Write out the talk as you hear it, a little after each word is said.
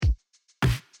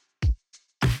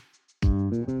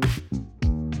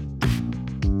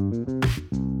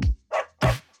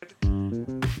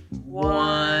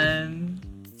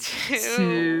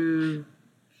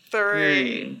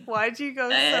Why'd you go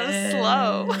so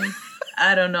slow?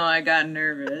 I don't know. I got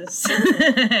nervous.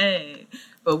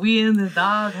 But we in the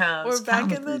doghouse. We're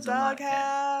back in the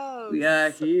doghouse. We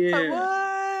are here.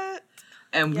 What?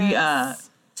 And we are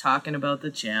talking about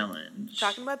the challenge.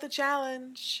 Talking about the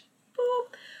challenge.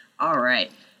 Boop. All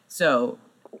right. So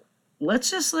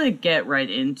let's just get right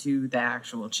into the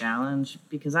actual challenge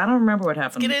because I don't remember what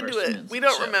happened. Let's get into it. We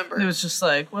don't remember. It was just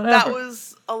whatever. That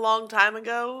was a long time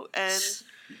ago, and it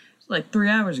was 3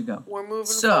 hours ago. We're moving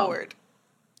forward.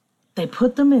 They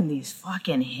put them in these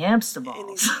fucking hamster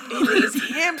balls. In these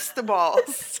hamster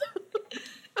balls.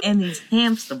 In these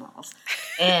hamster balls.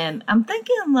 And I'm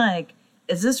thinking,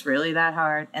 is this really that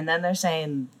hard? And then they're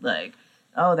saying,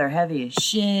 oh, they're heavy as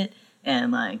shit.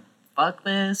 And, fuck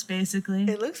this, basically.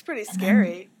 It looks pretty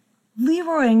scary.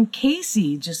 Leroy and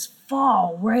Casey just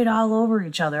fall right all over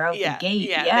each other out the gate.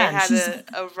 Yeah, they had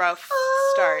a rough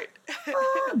start.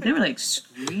 They were,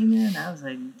 screaming. I was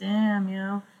like, damn,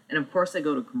 And of course they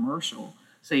go to commercial,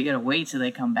 so you gotta wait till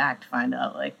they come back to find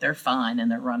out they're fine and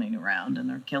they're running around and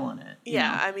they're killing it.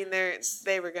 Yeah, I mean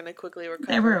they were gonna quickly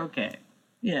recover. They were okay.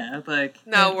 Yeah,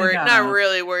 not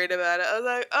really worried about it. I was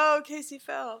like, oh, Casey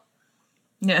fell.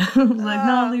 Yeah,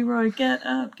 no, Leroy, get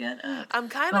up. I'm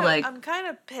kind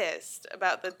of pissed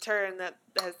about the turn that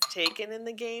has taken in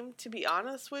the game. To be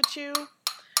honest with you.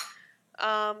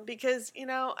 Because,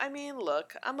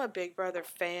 look, I'm a Big Brother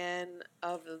fan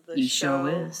of the show. He sure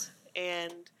is.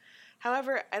 And,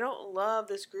 however, I don't love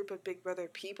this group of Big Brother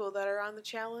people that are on the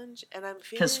challenge. And I'm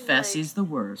feeling because Fessy's the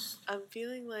worst. I'm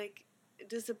feeling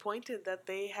disappointed that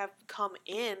they have come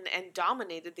in and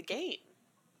dominated the game.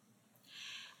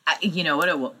 You know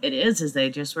what it is they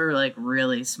just were,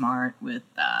 really smart with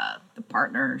the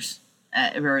partners.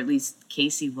 Or at least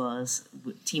Casey was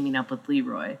teaming up with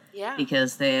Leroy. Yeah.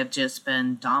 Because they have just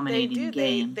been dominating the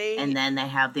game. And then they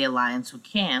have the alliance with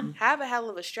Cam. Have a hell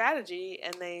of a strategy,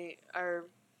 and they are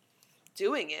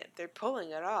doing it. They're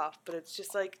pulling it off. But it's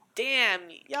just damn,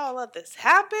 y'all let this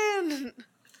happen.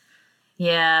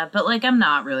 Yeah, but, I'm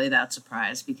not really that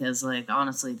surprised because,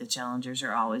 honestly, the challengers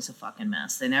are always a fucking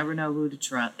mess. They never know who to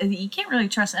trust. You can't really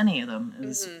trust any of them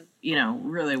is,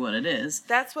 really what it is.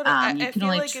 That's what I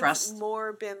feel it's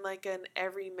more been an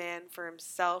every man for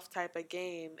himself type of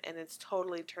game, and it's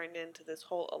totally turned into this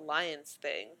whole alliance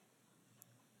thing.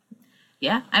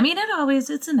 Yeah,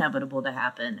 it's inevitable to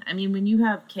happen. When you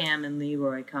have Cam and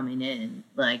Leroy coming in,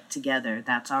 together,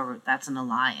 that's an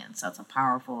alliance. That's a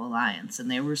powerful alliance.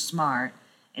 And they were smart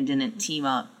and didn't team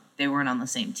up. They weren't on the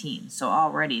same team. So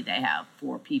already they have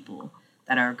 4 people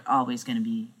that are always going to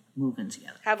be moving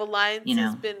together. Have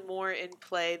alliances been more in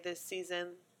play this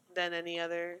season than any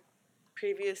other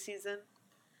previous season?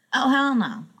 Oh, hell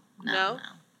no. No?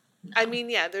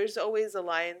 Yeah, there's always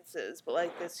alliances,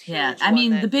 but this huge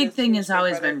the big thing has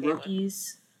always been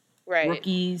rookies. Right.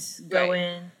 Rookies go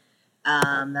in.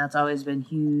 That's always been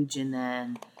huge, and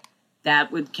then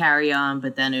that would carry on,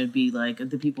 but then it would be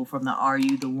the people from the Are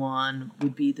You the One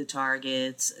would be the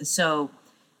targets. So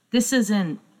this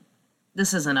isn't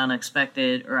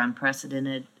unexpected or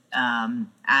unprecedented.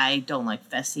 I don't like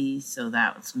Fessy, so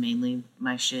that's mainly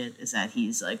my shit, is that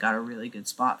he's got a really good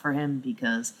spot for him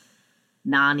because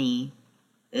Nany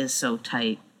is so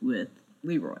tight with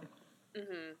Leroy.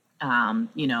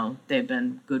 Mm-hmm. They've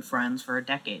been good friends for a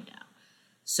decade now.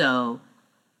 So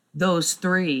those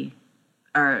 3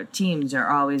 teams are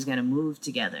always going to move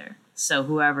together. So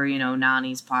whoever,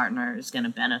 Nany's partner is going to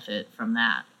benefit from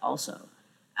that also.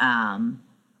 And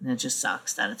it just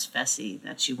sucks that it's Fessy,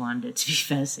 that she wanted it to be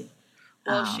Fessy.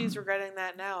 Well, she's regretting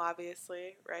that now,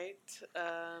 obviously, right?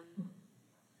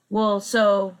 Well,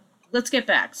 so let's get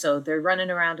back. So they're running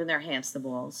around in their hamster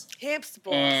balls.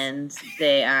 And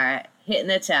they are hitting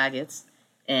their targets.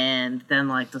 And then,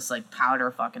 this,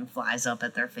 powder fucking flies up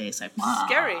at their face.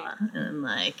 Scary. And,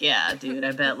 yeah, dude,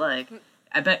 I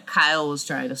bet Kyle was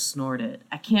trying to snort it.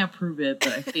 I can't prove it,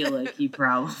 but I feel like he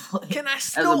probably Can I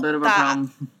has a bit of a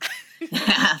problem.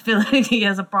 Yeah, I feel like he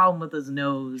has a problem with his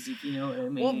nose, if you know what I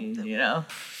mean,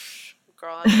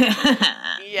 Girl,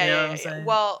 yeah.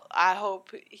 Well, I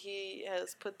hope he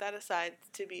has put that aside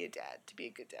to be a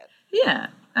good dad. Yeah,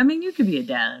 you could be a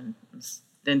dad and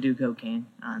then do cocaine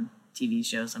on TV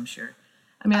shows, I'm sure.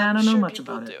 I don't know much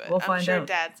about it. We'll find out. I'm sure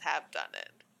dads have done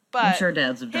it. But I'm sure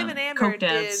dads have done it. Him and Amber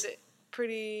did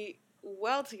pretty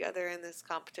well together in this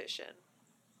competition.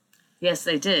 Yes,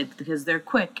 they did, because they're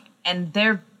quick, and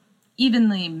they're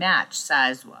evenly matched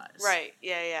size-wise. Right,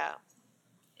 yeah.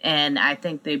 And I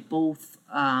think they both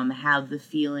have the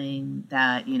feeling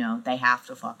that, they have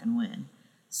to fucking win.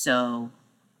 So,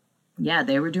 yeah,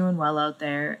 they were doing well out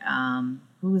there.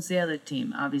 Who was the other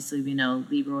team? Obviously, we know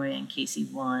Leroy and Casey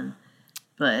won.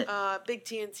 But Big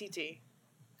T and CT.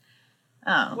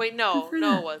 oh, Wait, no, good for no,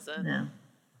 them. it wasn't. No,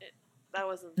 That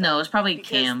wasn't. no, it was probably because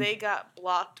Cam. they got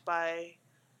blocked by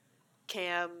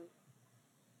Cam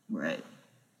Right.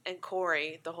 and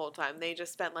Corey the whole time. They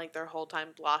just spent like their whole time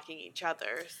blocking each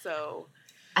other. So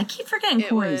I keep forgetting it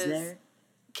Corey's was there.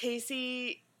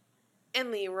 Casey and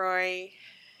Leroy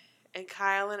and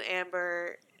Kyle and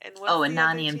Amber and what's Oh, and the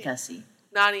other Nani and team? Fessy.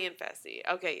 Nani and Fessy.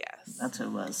 Okay, yes. That's who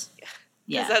it was. Yeah.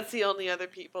 Yeah. Because that's the only other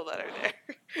people that are there.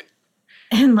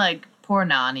 And like poor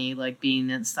Nani, like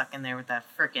being stuck in there with that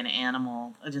freaking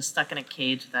animal, just stuck in a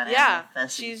cage with that Yeah, animal.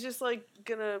 Fessy. she's just like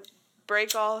gonna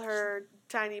break all her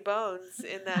tiny bones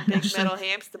in that big She's metal like,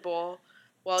 hamster bowl.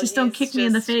 While just don't kick me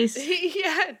in the face.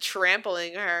 Yeah,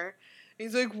 trampling her.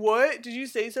 He's like, "What? Did you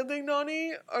say something,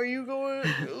 Nani? Are you going?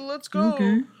 Let's go.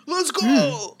 Okay. Let's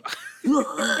go.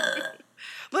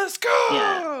 Let's go."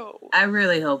 Yeah. I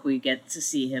really hope we get to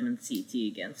see him and CT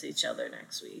against each other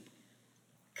next week.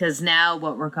 Because now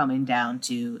what we're coming down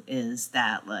to is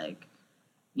that, like,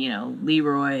 you know,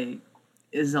 Leroy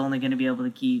is only going to be able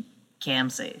to keep Cam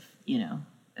safe, you know,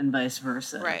 and vice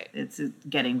versa. Right. It's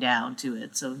getting down to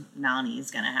it. So Nani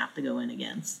is going to have to go in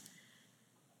against,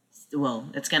 well,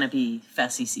 it's going to be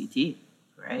Fessy CT,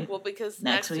 right? Well, because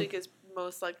next week is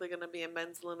most likely going to be a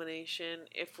men's elimination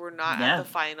if we're not at the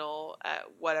final at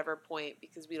whatever point,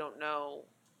 because we don't know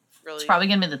really. It's probably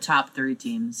going to be the top 3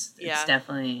 teams. Yeah. It's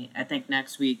definitely, I think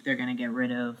next week they're going to get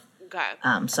rid of Okay.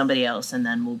 somebody else, and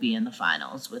then we'll be in the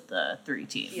finals with the 3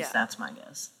 teams. Yeah. That's my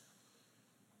guess.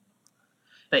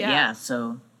 But yeah,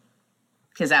 so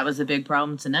because that was the big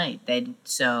problem tonight. They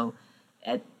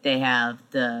have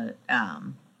the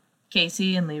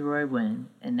Casey and Leroy win,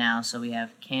 and now so we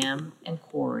have Cam and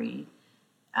Corey,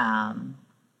 and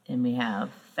we have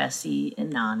Fessy and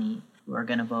Nani who are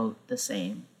going to vote the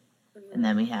same, and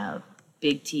then we have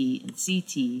Big T and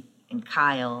CT and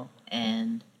Kyle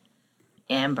and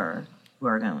Amber who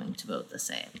are going to vote the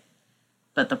same.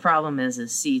 But the problem is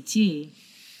CT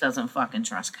doesn't fucking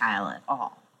trust Kyle at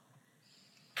all.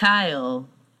 Kyle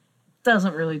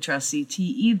doesn't really trust CT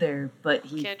either, but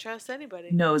he can't trust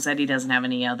anybody. Knows that he doesn't have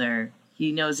any other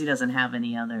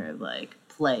like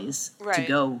plays to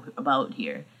go about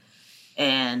here.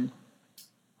 And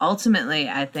ultimately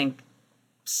I think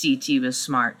CT was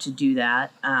smart to do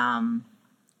that.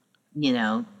 You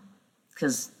know,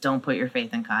 because don't put your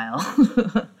faith in Kyle.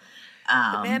 The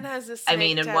man has a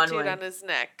snake tattooed on his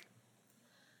neck.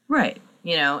 Right.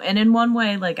 You know, and in one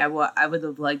way, like, I would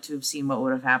have liked to have seen what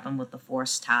would have happened with the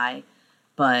forced tie,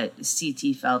 but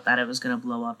CT felt that it was going to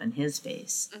blow up in his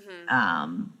face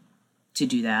to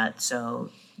do that.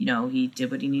 So, you know, he did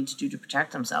what he needed to do to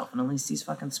protect himself, and at least he's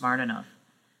fucking smart enough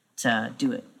to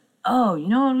do it. Oh, you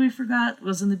know what we forgot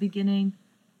was in the beginning?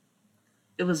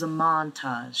 It was a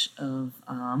montage of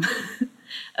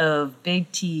of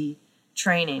Big T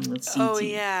training with CT. Oh,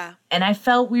 yeah. And I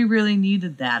felt we really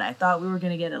needed that. I thought we were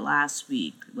going to get it last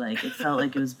week. Like, it felt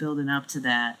like it was building up to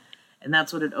that. And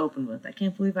that's what it opened with. I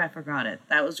can't believe I forgot it.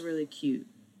 That was really cute.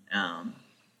 I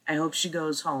hope she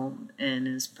goes home and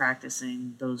is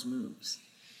practicing those moves.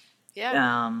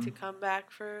 Yeah, to come back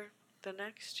for the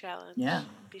next challenge. Yeah.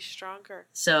 Be stronger.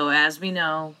 So, as we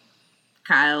know,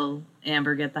 Kyle,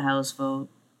 Amber get the house vote.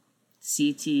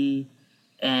 CT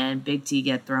and Big T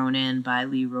get thrown in by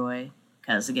Leroy.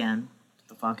 Because, again, what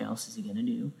the fuck else is he going to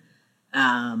do?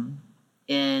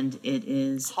 And it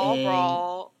is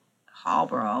Hall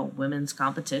Brawl women's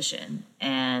competition.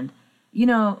 And, you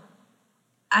know,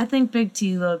 I think Big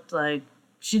T looked like,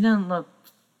 she didn't look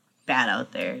bad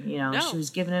out there. You know, she was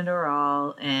giving it her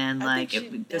all. And,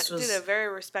 this did a very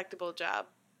respectable job.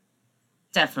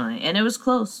 Definitely. And it was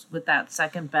close with that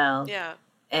second bell. Yeah.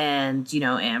 And, you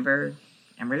know, Amber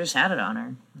just had it on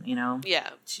her, you know. Yeah.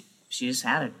 She just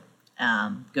had it.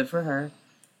 Good for her.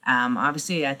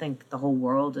 Obviously, I think the whole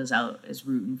world is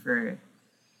rooting for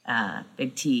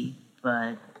Big T,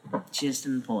 but she just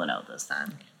didn't pull it out this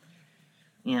time.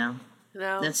 You know?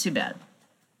 No. That's too bad.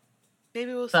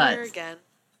 Maybe we'll see her again.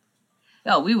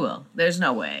 Oh, we will. There's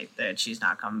no way that she's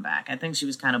not coming back. I think she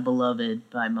was kind of beloved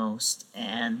by most,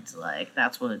 and, like,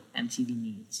 that's what MTV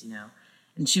needs, you know?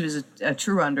 And she was a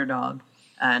true underdog.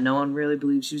 No one really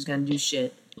believed she was going to do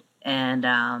shit. And,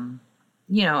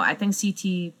 you know, I think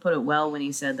CT put it well when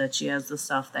he said that she has the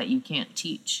stuff that you can't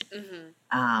teach.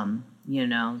 Mm-hmm. You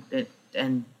know,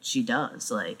 and she does.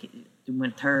 Like,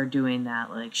 with her doing that,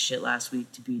 like, shit last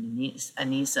week to beat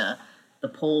Anissa, the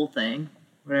pole thing,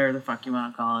 whatever the fuck you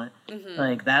want to call it. Mm-hmm.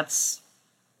 Like, that's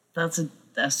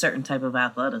a certain type of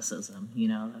athleticism, you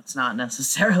know? That's not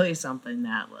necessarily something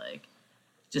that, like,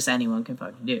 just anyone can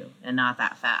fucking do. And not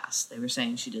that fast. They were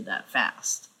saying she did that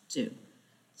fast, too.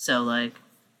 So, like,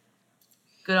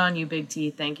 Good on you, Big T.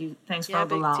 Thank you. Thanks for Yeah, all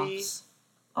the Big T. laughs.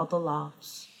 All the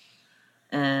laughs.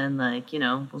 And, like,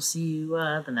 we'll see you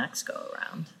the next go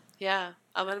around. Yeah,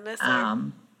 I'm gonna miss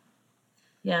her.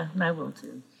 Yeah, and I will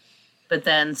too. But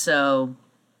then, so,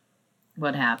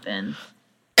 what happened?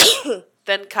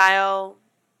 Then Kyle.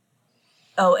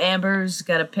 Oh, Amber's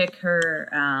got to pick her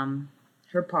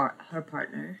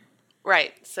partner.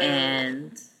 Right. So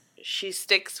and she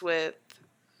sticks with.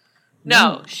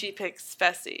 No, she picks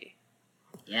Fessy.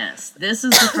 Yes, this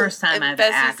is the first time I've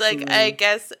Fessy's actually. Like, I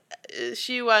guess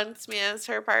she wants me as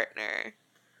her partner.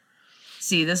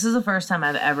 See, this is the first time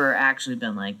I've ever actually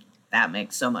been like, that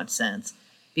makes so much sense.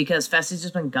 Because Fessy's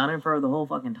just been gunning for her the whole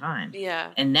fucking time.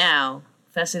 Yeah. And now,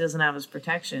 Fessy doesn't have his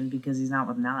protection because he's not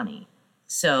with Nany.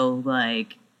 So,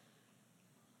 like,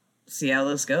 see how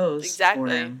this goes. Exactly.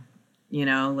 For him.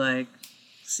 Like,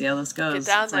 see how this goes.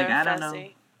 Get down it's there, like, I don't Fessy. know.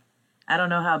 I don't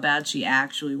know how bad she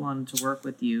actually wanted to work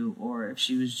with you or if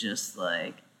she was just,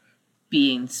 like,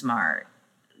 being smart.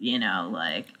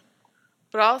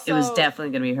 But also, it was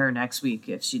definitely going to be her next week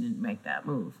if she didn't make that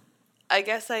move. I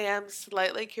guess I am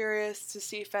slightly curious to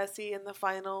see Fessy in the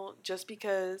final just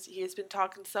because he has been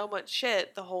talking so much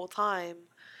shit the whole time.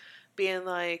 Being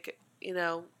like,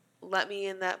 let me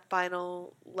in that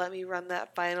final. Let me run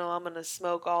that final. I'm going to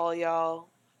smoke all y'all.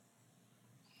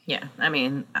 Yeah, I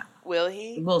mean... Will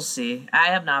he? We'll see. I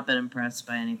have not been impressed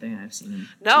by anything I've seen.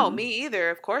 No, me either.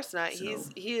 Of course not. So.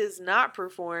 He has not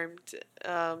performed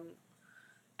at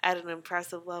an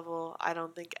impressive level, I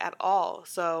don't think, at all.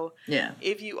 So yeah,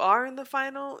 if you are in the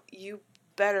final, you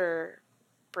better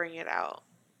bring it out.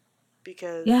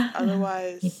 Because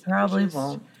otherwise... You probably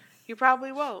won't. You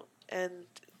probably won't. And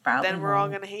then we're all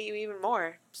going to hate you even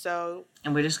more. So...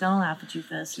 And we're just going to laugh at you,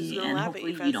 Fessy. And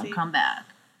hopefully you don't come back.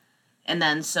 And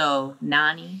then so,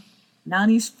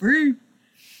 Nany's free.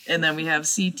 And then we have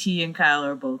CT and Kyle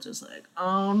are both just like,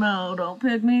 oh no, don't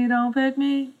pick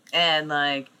me. And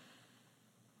like,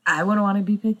 I wouldn't want to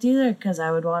be picked either because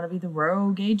I would want to be the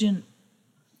rogue agent.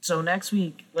 So next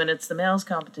week, when it's the males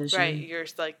competition. Right, you're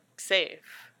like safe.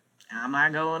 Am I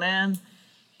going in?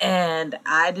 And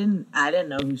I didn't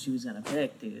know who she was going to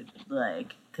pick, dude.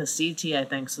 Like, because CT, I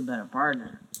think, is a better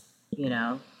partner.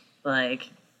 Like,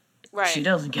 right. She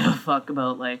doesn't give a fuck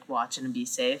about, like, watching and be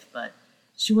safe, but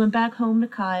she went back home to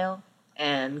Kyle,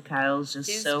 and Kyle's just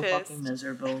He's so pissed. fucking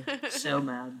miserable. So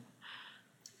mad.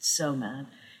 So mad.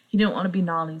 He didn't want to be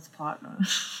Nany's partner.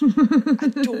 I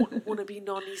don't want to be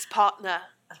Nany's partner.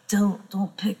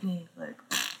 Don't pick me. Like,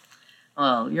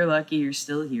 well, you're lucky you're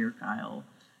still here, Kyle.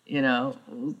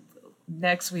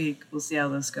 Next week, we'll see how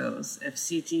this goes. If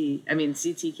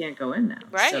CT can't go in now.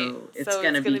 Right. So it's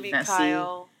going to be Fessy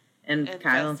Kyle and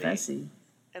Fessy.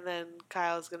 And then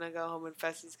Kyle's going to go home and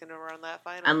Fessy's going to run that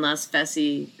final. Unless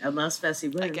Fessy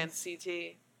wins. Against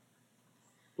CT.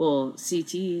 Well,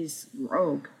 CT's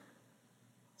rogue.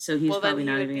 So he's probably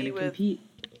not even going to compete.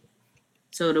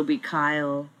 So it'll be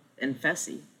Kyle and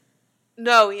Fessy.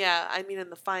 No, yeah. I mean in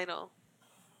the final.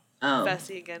 Oh.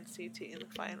 Fessy against CT in the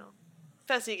final.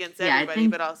 Fessy against everybody,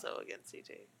 but also against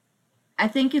CT. I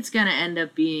think it's going to end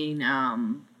up being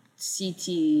CT,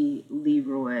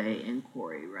 Leroy, and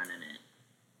Corey running it.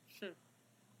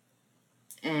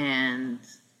 And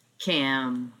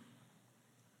Cam,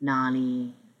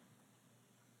 Nany,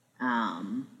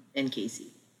 and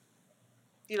Casey.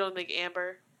 You don't think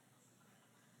Amber?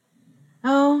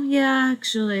 Oh yeah,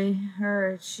 actually,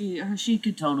 she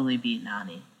could totally beat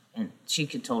Nany, and she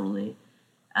could totally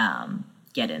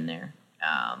get in there.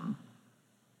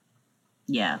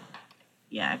 Yeah,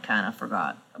 I kind of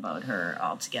forgot about her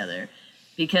altogether.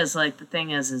 Because, like, the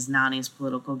thing is Nany's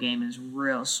political game is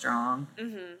real strong.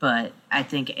 Mm-hmm. But I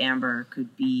think Amber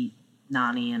could beat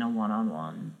Nany in a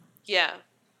one-on-one. Yeah.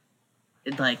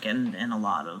 Like, in a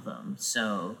lot of them.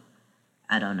 So,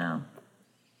 I don't know.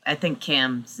 I think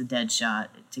Cam's a dead shot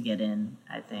to get in.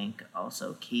 I think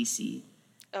also Casey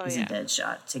is a dead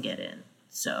shot to get in.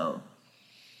 So,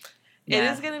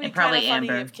 yeah. It is going to be kind of funny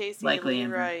Amber, if Casey and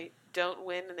Leroy don't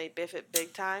win and they biff it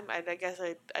big time. I guess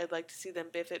I'd like to see them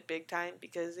biff it big time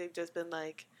because they've just been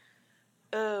like,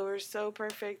 oh, we're so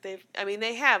perfect. They've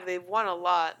won a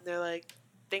lot. They're like,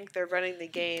 think they're running the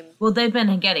game. Well, they've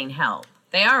been getting help.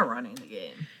 They are running the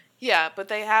game. Yeah, but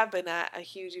they have been at a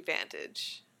huge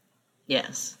advantage.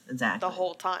 Yes, exactly. The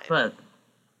whole time. But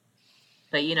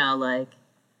like,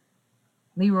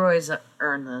 Leroy's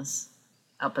earned this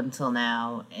up until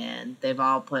now, and they've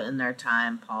all put in their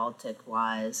time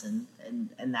politic-wise and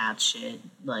that shit,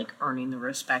 like earning the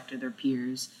respect of their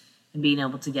peers and being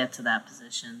able to get to that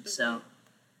position. Mm-hmm. So,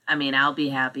 I mean, I'll be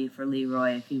happy for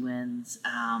Leroy if he wins.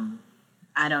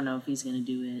 I don't know if he's going to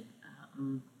do it.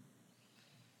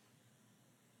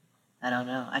 I don't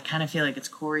know. I kind of feel like it's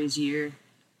Corey's year.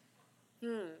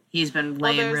 He's been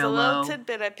Well, laying there's real a little low.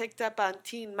 tidbit I picked up on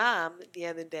Teen Mom the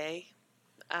other day.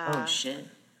 Oh, shit.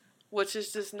 Which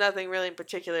is just nothing really in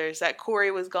particular. Is that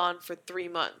Corey was gone for 3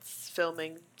 months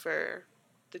filming for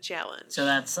the challenge. So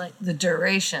that's like the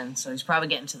duration. So he's probably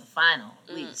getting to the final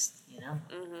at least, you know?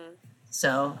 Mm-hmm.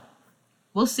 So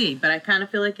we'll see. But I kind of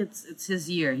feel like it's his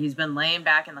year. He's been laying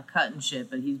back in the cut and shit,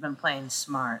 but he's been playing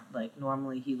smart. Like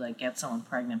normally he like gets someone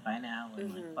pregnant by now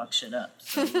and like fuck shit up.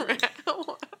 So,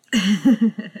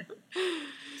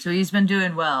 so he's been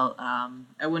doing well.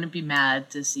 I wouldn't be mad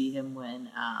to see him win.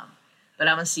 But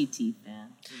I'm a CT fan.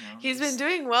 You know, he's been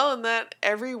doing well in that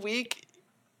every week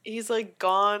he's like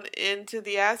gone into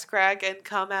the ass crack and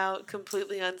come out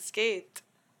completely unscathed.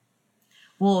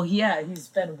 Well, yeah, he's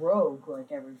been rogue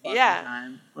like every fucking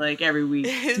time. Like every week.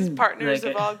 His partners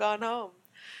have all gone home.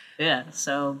 Yeah,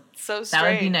 so strange. That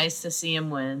would be nice to see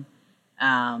him win.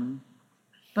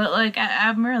 But like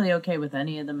I'm really okay with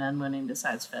any of the men winning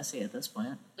besides Fessy at this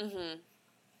point. Mm-hmm.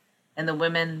 And the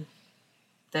women,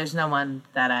 there's no one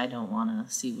that I don't want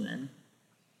to see win.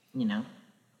 You know.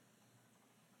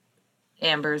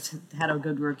 Amber's had a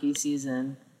good rookie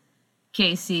season.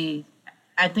 Casey,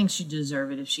 I think she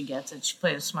deserved it if she gets it. She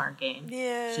played a smart game.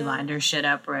 Yeah. She lined her shit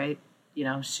up right. You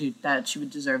know, she would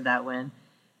deserve that win.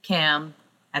 Cam,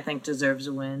 I think, deserves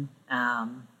a win.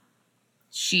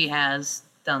 She has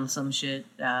done some shit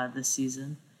this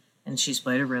season, and she's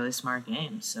played a really smart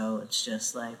game. So it's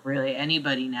just like really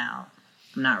anybody now.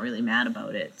 I'm not really mad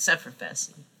about it, except for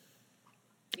Fessy.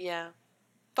 Yeah.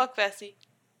 Fuck Fessy.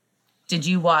 Did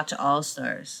you watch All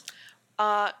Stars?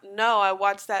 No, I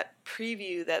watched that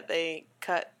preview that they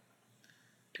cut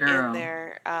in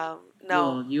there. No,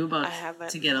 well, you about I haven't.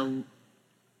 To get a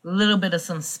little bit of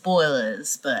some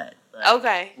spoilers, but like,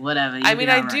 okay, whatever. I mean,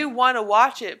 I do want to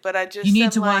watch it, but I just you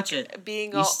need to watch it.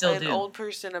 Being an old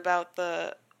person about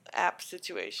the app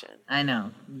situation. I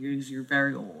know you're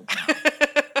very old.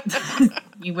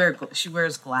 She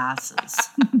wears glasses.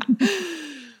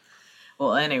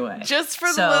 Well, anyway. Just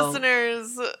for the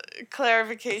listeners,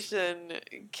 clarification,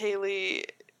 Kaylee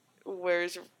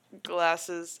wears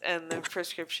glasses and the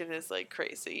prescription is like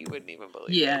crazy. You wouldn't even believe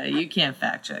it. Yeah, you can't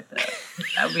fact check that.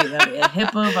 That'd be a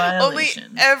HIPAA violation.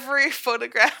 Only every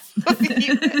photograph of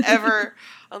you ever,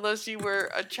 unless you were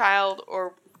a child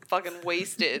or fucking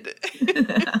wasted.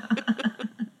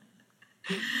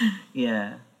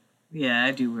 Yeah. Yeah,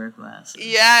 I do wear glasses.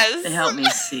 Yes. They help me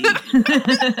see.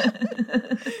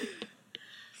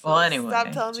 Well, anyway.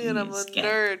 Stop telling me that I'm a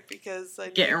nerd because I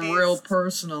getting real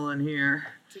personal in here.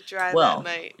 To drive at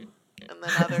night and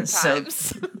then other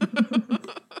times.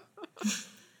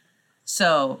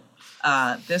 So,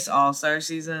 this All-Star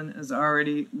season is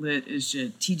already lit as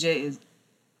shit. TJ?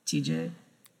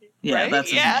 Yeah, right? that's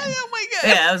his name. Oh my god.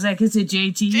 Yeah, I was like, is it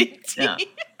JT? JT. No.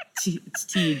 It's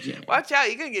TJ. Watch out,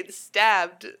 you're gonna get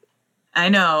stabbed. I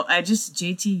know.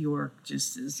 JT York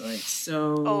just is like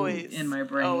so always in my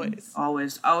brain.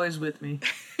 Always with me.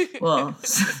 Well,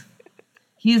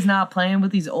 he is not playing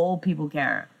with these old people,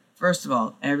 Kara. First of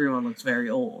all, everyone looks very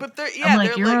old. But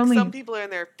some people are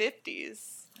in their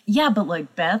 50s. Yeah, but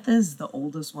like Beth is the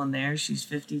oldest one there. She's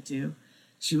 52.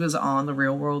 She was on The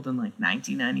Real World in like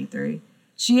 1993.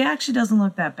 She actually doesn't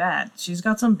look that bad. She's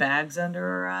got some bags under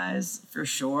her eyes, for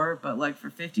sure. But, like, for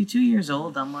 52 years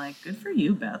old, I'm like, good for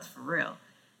you, Beth, for real.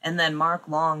 And then Mark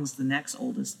Long's the next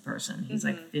oldest person. He's,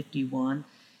 like, 51.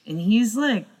 And he's,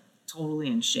 like, totally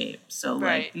in shape. So,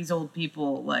 like, these old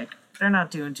people, like, they're not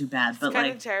doing too bad. But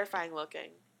kind of terrifying looking.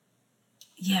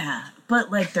 Yeah.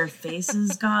 But, like, their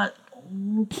faces got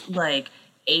old. Like,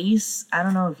 Ace, I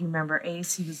don't know if you remember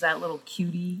Ace. He was that little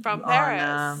cutie. From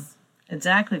Paris.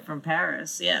 Exactly, from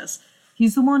Paris, yes.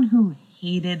 He's the one who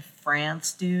hated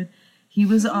France, dude. He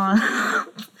was on...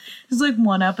 There's, like,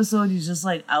 one episode, he's just,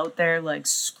 like, out there, like,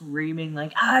 screaming,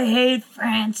 like, I hate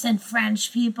France and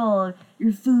French people.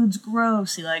 Your food's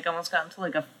gross. He, like, almost got into,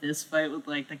 like, a fist fight with,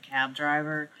 like, the cab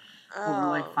driver over,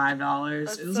 like,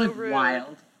 $5. It was, so like, rude.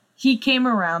 Wild. He came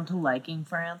around to liking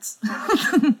France.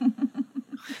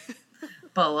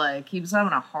 But, like, he was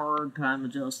having a hard time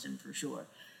adjusting, for sure.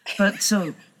 But,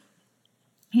 so...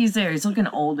 He's there. He's looking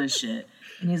old as shit.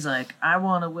 And he's like, I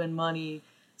want to win money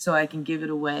so I can give it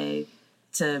away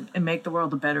and make the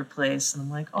world a better place. And I'm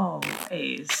like, oh,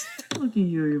 Ace, look at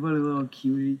you. You're what a little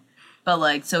cutie. But,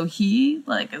 like, so he,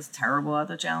 like, is terrible at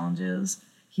the challenges.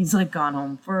 He's, like, gone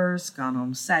home first, gone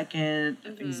home second.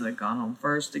 Mm-hmm. He's, like, gone home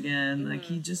first again. Mm-hmm. Like,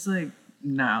 he just, like,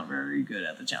 not very good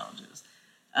at the challenges.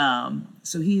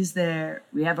 So he's there.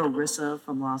 We have Arissa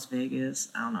from Las Vegas.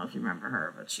 I don't know if you remember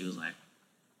her, but she was, like,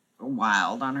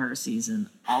 wild on her season.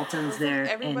 Alton's there.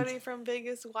 Everybody and from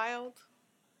Vegas wild?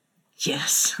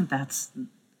 yes, that's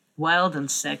wild and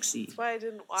sexy. That's why I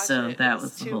didn't watch so it. that It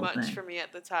was the too whole much thing. for me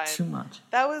at the time. Too much.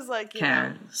 That was like,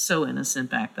 Karen, so innocent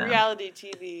back then. reality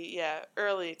TV,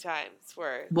 early times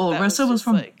where Well, that Arissa was just,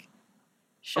 from like,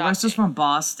 Arissa's shocking. from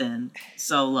Boston,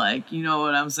 so like you know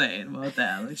what I'm saying about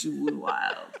that. Like she was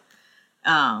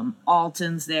wild.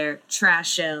 Alton's there.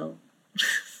 Trashelle.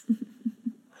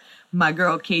 My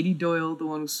girl Katie Doyle, the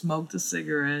one who smoked a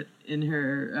cigarette in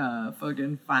her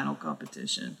fucking final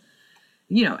competition.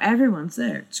 You know, everyone's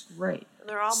there. It's great. And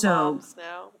they're all So- moms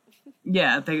now.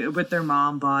 Yeah, they with their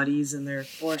mom bodies and they're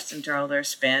forced into all their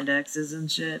spandexes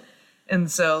and shit. And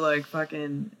so like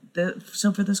fucking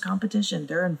so for this competition,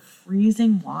 they're in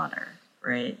freezing water,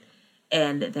 right?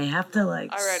 And they have to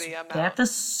like Already, I'm they have out. to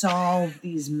solve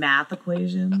these math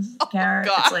equations, Kara.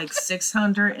 God. It's like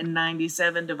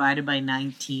 697 divided by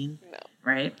 19, No,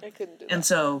 right? I couldn't do And that.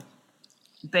 so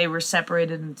they were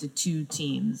separated into two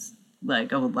teams,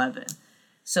 like of 11.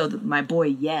 So my boy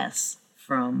Yes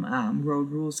from Road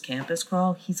Rules Campus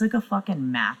Crawl, he's like a fucking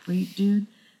mathlete, dude.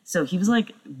 So he was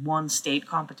like won state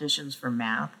competitions for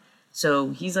math. So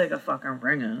he's like a fucking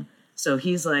ringer. So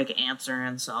he's like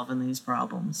answering, solving these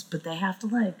problems. But they have to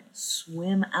like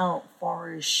swim out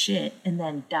far as shit and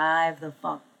then dive the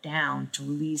fuck down to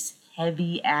release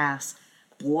heavy ass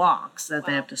blocks that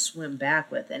they Wow. have to swim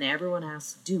back with. And everyone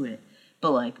has to do it.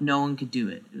 But like no one could do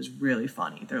it. It was really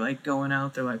funny. They're like going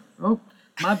out, they're like, oh,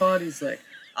 my body's like,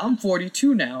 I'm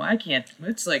 42 now. I can't,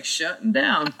 it's like shutting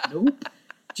down. Nope.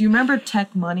 Do you remember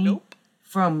Tech Money Nope.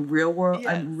 from Real World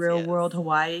Yes, yes. World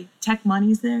Hawaii? Tech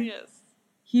Money's there. Yes.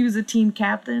 He was a team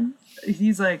captain.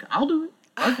 He's like, I'll do it.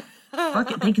 Fuck it.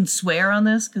 Fuck it. They can swear on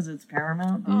this because it's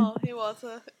Paramount, dude. Oh, he wants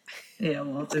a... Yeah,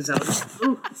 well, there's always...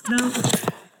 Oh, no.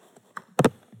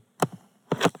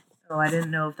 Oh, I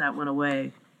didn't know if that went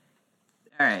away.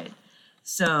 All right.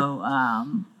 So,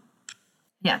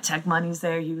 yeah, Tech Money's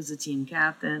there. He was a team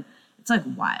captain. It's like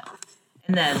wild.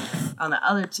 And then on the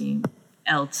other team,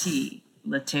 LT,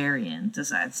 Letarian,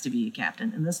 decides to be a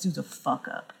captain. And this dude's a fuck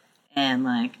up. And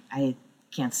like, I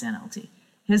can't stand LT.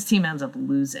 His team ends up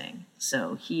losing.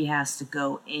 So he has to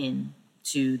go in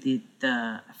to the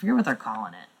I forget what they're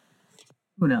calling it.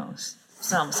 Who knows?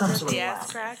 Some sort of The ass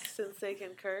wild. crack, since they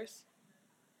can curse.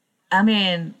 I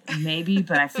mean, maybe,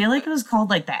 but I feel like it was called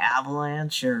like the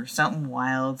Avalanche or something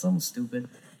wild, something stupid.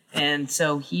 And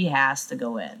so he has to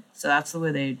go in. So that's the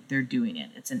way they're doing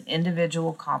it. It's an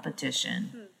individual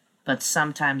competition, but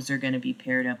sometimes they're going to be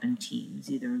paired up in teams,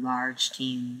 either large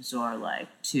teams or like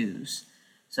twos.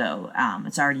 So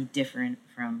it's already different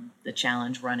from the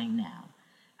challenge running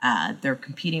now. They're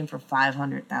competing for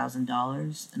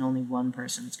 $500,000 and only one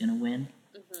person's going to win.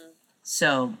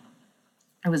 So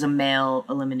it was a male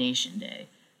elimination day.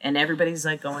 And everybody's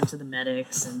like going to the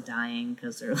medics and dying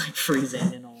because they're like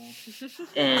freezing and all.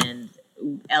 And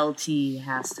LT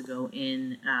has to go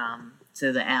in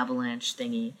to the avalanche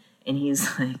thingy. And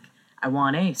he's like, I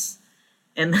want Ace.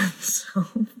 And then so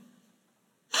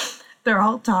they're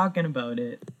all talking about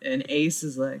it. And Ace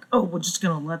is like, oh, we're just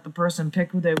going to let the person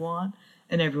pick who they want.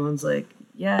 And everyone's like,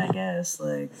 yeah, I guess.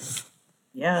 Like,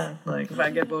 yeah, like if I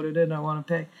get voted in, I want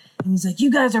to pick. And he's like, you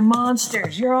guys are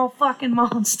monsters. You're all fucking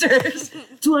monsters.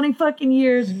 20 fucking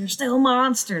years and you're still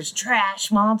monsters.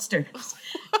 Trash monsters.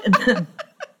 And then,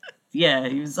 yeah,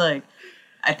 he was like,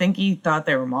 I think he thought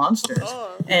they were monsters.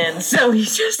 Oh. And so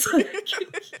he's just like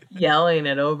yelling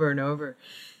it over and over.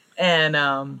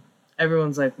 And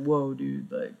everyone's like, whoa,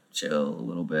 dude, like chill a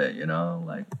little bit, you know,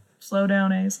 like slow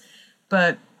down, Ace.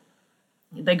 But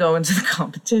they go into the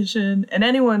competition, and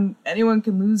anyone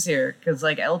can lose here because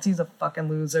like LT's a fucking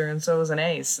loser, and so is an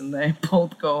Ace, and they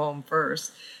both go home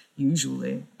first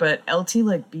usually. But LT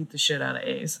like beat the shit out of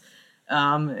Ace,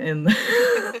 and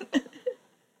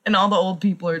and all the old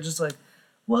people are just like,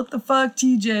 "What the fuck,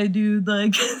 TJ, dude?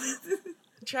 Like,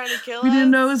 Trying to kill we us?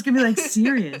 didn't know it was gonna be like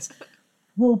serious."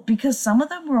 Well, because some of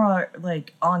them were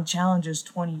like on challenges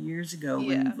 20 years ago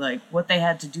when Yeah. like what they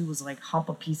had to do was like hump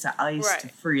a piece of ice to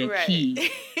Right, free a right.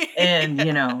 key. And,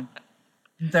 you know,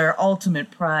 their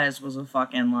ultimate prize was a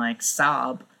fucking like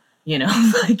sob, you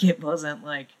know, like it wasn't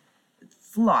like,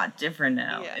 it's a lot different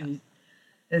now. Yeah. And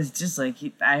it's just like,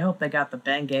 I hope they got the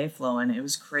Bengay flowing. It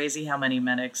was crazy how many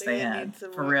medics they They're gonna had, need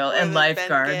some for more- real. more And than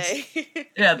lifeguards. Bengay.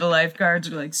 Yeah, the lifeguards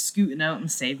were like scooting out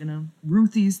and saving them.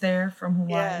 Ruthie's there from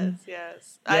Hawaii.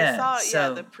 yes. Yeah, I saw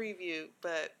so- the preview,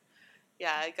 but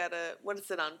yeah, I gotta. What is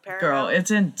it on Paramount? Girl,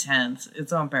 it's intense.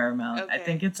 It's on Paramount. I Okay.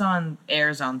 think it's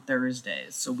airs on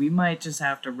Thursdays. So we might just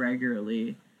have to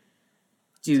regularly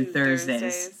do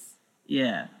Thursdays.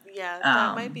 Yeah. Yeah, that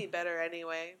Um, might be better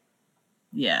anyway.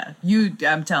 Yeah.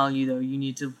 I'm telling you, though, you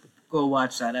need to go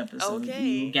watch that episode. Okay.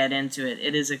 You will get into it.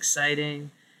 It is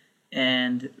exciting.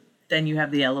 And then you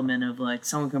have the element of, like,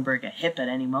 someone can break a hip at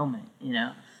any moment, you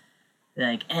know?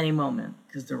 Like, any moment,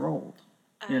 because they're old,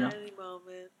 you know? Any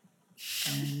moment.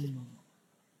 Any moment.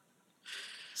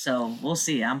 So, we'll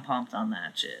see. I'm pumped on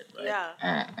that shit. Like,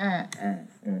 Yeah.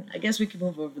 I guess we can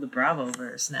move over the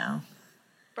Bravo-verse now.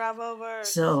 Bravo-verse.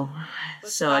 So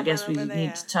I guess we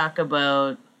need to talk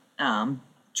about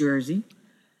Jersey.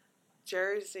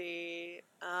 Jersey.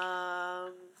 I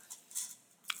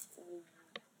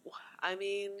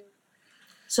mean...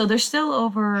 So they're still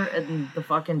over in the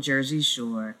fucking Jersey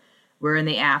Shore. We're in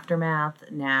the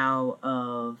aftermath now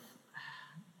of...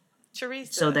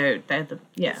 Teresa. So they're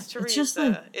yeah. It's Teresa. It's just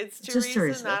like... It's just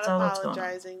Teresa not that's all that's going on.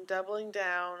 apologizing, doubling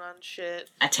down on shit.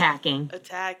 Attacking,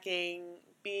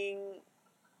 being,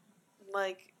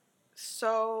 like,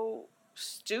 so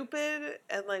stupid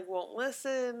and, like, won't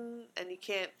listen, and you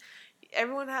can't...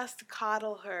 Everyone has to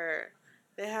coddle her.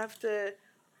 They have to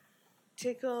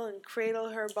tickle and cradle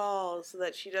her balls so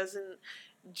that she doesn't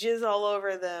jizz all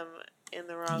over them in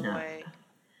the wrong way.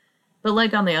 But,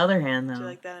 like, on the other hand, though, Do you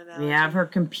like that analogy? we have her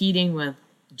competing with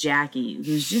Jackie,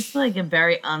 who's just, like, a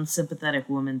very unsympathetic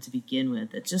woman to begin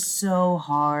with. It's just so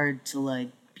hard to, like,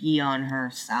 be on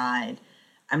her side.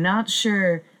 I'm not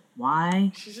sure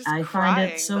why. She's just I crying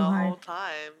find it so the hard. whole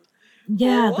time.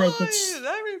 Yeah, Why like, it's... is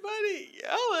everybody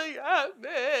yelling at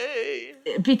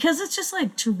me? Because it's just,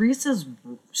 like, Teresa's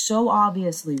so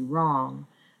obviously wrong,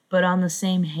 but on the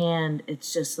same hand,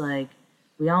 it's just, like,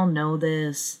 we all know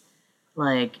this,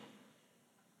 like...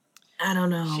 I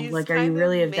don't know. She's like, are you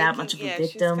really that much of a victim?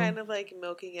 She's kind of like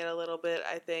milking it a little bit,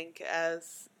 I think,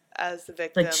 as the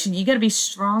victim. Like, you got to be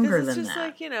stronger than that. It's just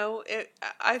like, you know,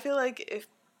 I feel like if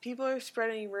people are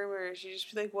spreading rumors, you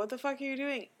just be like, what the fuck are you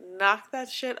doing? Knock that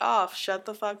shit off. Shut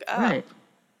the fuck up. Right.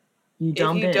 You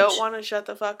dumb bitch. If you don't want to shut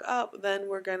the fuck up, then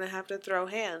we're going to have to throw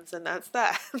hands, and that's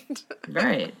that.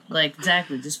 Right. Like,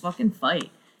 exactly. Just fucking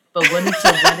fight. But what did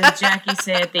Jackie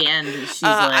say at the end? She's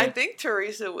like... I think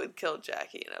Teresa would kill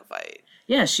Jackie in a fight.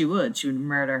 Yeah, she would. She would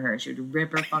murder her. She would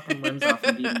rip her fucking limbs off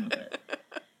and beat them with it.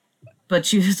 But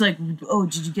she was like, oh,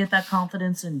 did you get that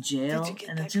confidence in jail? Did you get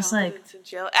and that it's just confidence in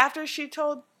jail? After she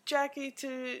told Jackie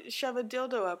to shove a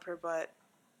dildo up her butt.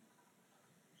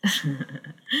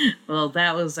 Well,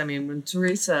 that was, I mean, when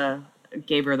Teresa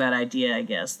gave her that idea, I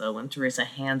guess, though, when Teresa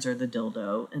hands her the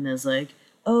dildo and is like,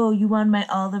 oh, you want my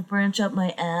olive branch up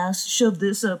my ass? Shove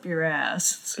this up your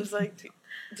ass. It was like,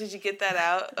 did you get that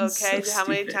out? Okay. So How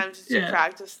many stupid. times did you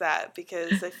practice that?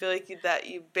 Because I feel like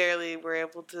you barely were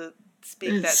able to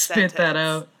speak that Spit sentence. that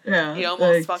out. Yeah. You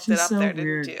almost fucked it she's up so there,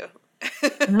 weird. didn't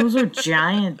you? And those are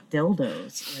giant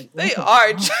dildos. Like, what They the are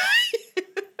fuck? giant.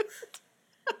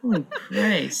 Holy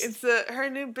Christ. It's her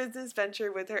new business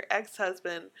venture with her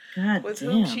ex-husband, God with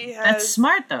damn. whom she has That's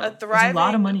smart, though. a There's thriving a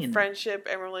lot of money in there. friendship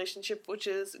and relationship, which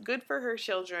is good for her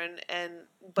children.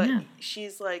 But Yeah. she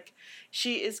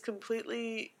is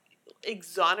completely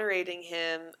exonerating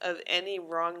him of any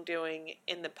wrongdoing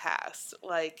in the past.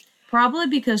 Like, Probably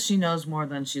because she knows more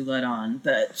than she let on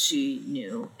that she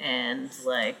knew. And,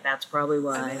 like, that's probably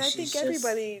why I mean, I she's think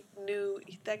everybody knew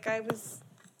that guy was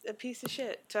a piece of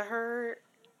shit to her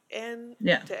and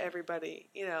to everybody,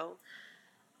 you know.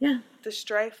 Yeah. The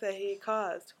strife that he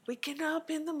caused. Waking up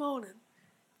in the morning,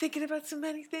 thinking about so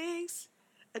many things.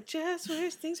 I just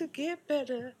wish things would get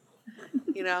better.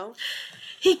 You know?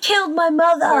 He killed my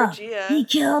mother. Poor Gia. He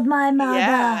killed my mother.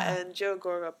 Yeah, and Joe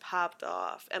Gorga popped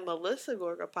off. And Melissa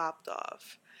Gorga popped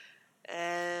off.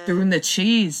 And Threw in the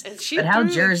cheese. And she but how threw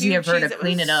the Jersey cube of her to cheese.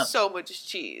 clean was it up. So much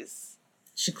cheese.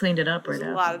 She cleaned it up It was right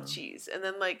a after. lot of cheese. And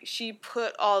then, like, she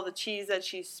put all the cheese that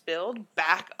she spilled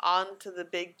back onto the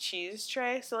big cheese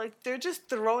tray. So, like, they're just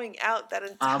throwing out that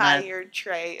entire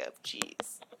tray of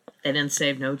cheese. They didn't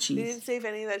save no They cheese. didn't save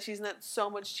any of that cheese, and that's so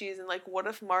much cheese. And, like, what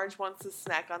if Marge wants to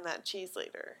snack on that cheese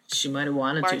later? She might have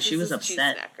wanted Marge to. She was is a cheese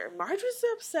upset. snacker. Marge was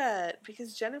upset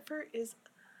because Jennifer is...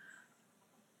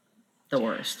 The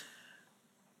worst.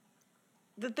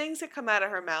 The things that come out of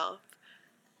her mouth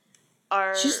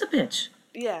are... She's the bitch.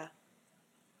 Yeah.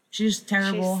 She's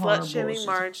terrible, She's horrible. slut-shaming She's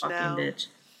Marge a fucking now. bitch.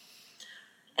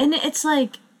 And it's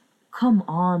like, come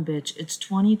on, bitch. It's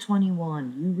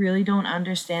 2021. You really don't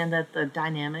understand that the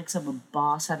dynamics of a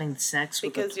boss having sex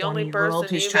with Because a the only 20-year-old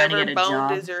person who's you've trying to ever get a boned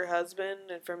job. is your husband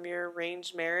and from your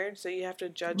arranged marriage, so you have to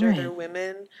judge Right. other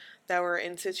women that were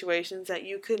in situations that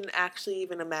you couldn't actually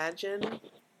even imagine.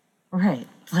 Right.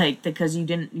 Like, because you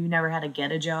never had to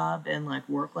get a job and, like,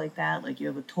 work like that. Like, you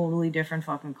have a totally different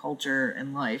fucking culture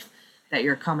and life that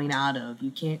you're coming out of.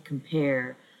 You can't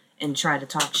compare. and try to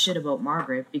talk shit about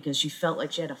Margaret because she felt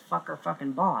like she had to fuck her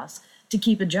fucking boss to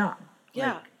keep a job.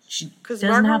 Yeah. Like, she because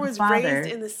doesn't Margaret have a was father.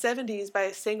 raised in the 70s by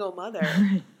a single mother.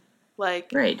 Right.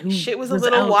 Like, Right, who shit was a was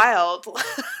little out- wild.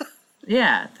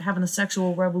 Yeah, having a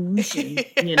sexual revolution,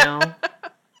 you know,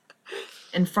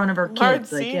 in front of her Marge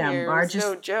kids. Like, Sr. yeah, Marge was is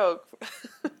no joke.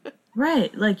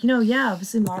 right. Like, you know, yeah,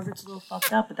 obviously Margaret's a little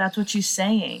fucked up, but that's what she's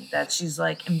saying. That she's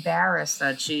like embarrassed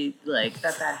that she like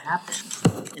that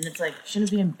happened. And it's like,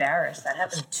 shouldn't be embarrassed. That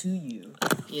happened to you.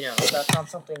 You know, that's not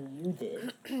something you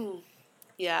did.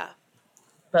 Yeah.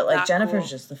 But like Not Jennifer's cool.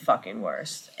 just the fucking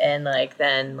worst. And like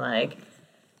then like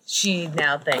she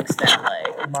now thinks that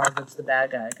like Margaret's the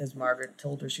bad guy because Margaret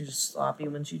told her she was sloppy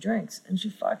when she drinks, and she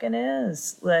fucking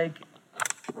is. Like,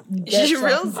 you get She's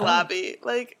real drunk. sloppy.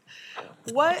 Like,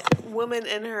 what woman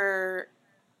in her,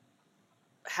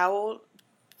 how old?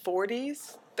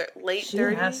 40s? Late She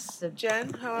 30s? has to-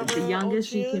 Jen, however The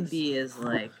youngest old she can is? be is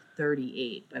like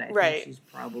 38, but I Right. think she's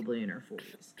probably in her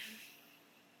 40s.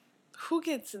 Who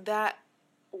gets that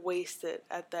wasted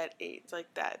at that age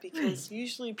like that? Because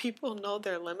usually people know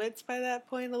their limits by that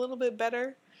point a little bit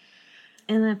better.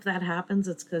 And if that happens,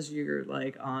 it's because you're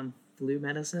like on flu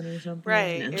medicine or something.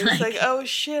 Right. And It's like, oh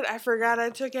shit, I forgot I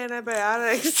took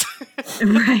antibiotics.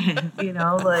 right. You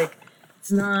know, like,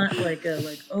 it's not like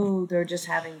oh, they're just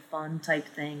having fun type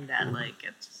thing that like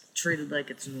it's treated like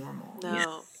it's normal. No. Yeah.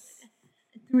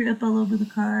 I threw it up all over the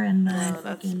car and No, that's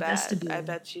fucking bad. vestibule. I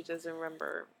bet she doesn't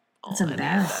remember all It's any of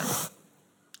that. embarrassing.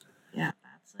 Yeah,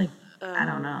 that's like, I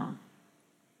don't know.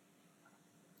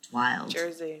 It's wild.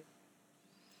 Jersey.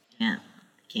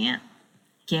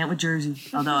 Can't with Jersey.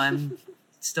 Although I'm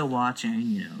still watching,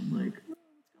 you know, I'm like, what's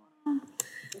going on?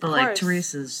 But like course.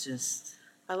 Teresa's just,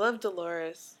 I love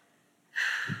Dolores.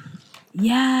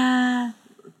 yeah.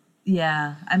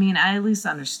 I mean, I at least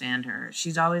understand her.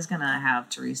 She's always gonna have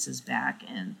Teresa's back,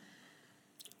 and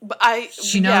But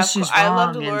she knows she's I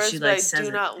love wrong, and Dolores, she, but like, I says do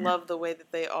it, not yeah. love the way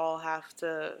that they all have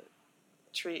to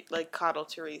coddle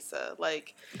Teresa.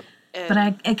 Like, and but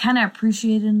I kind of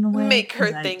appreciate it in a way. make her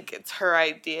 'cause I- think it's her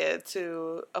idea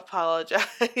to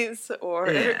apologize or,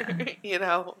 Yeah. you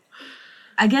know.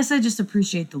 I guess I just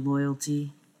appreciate the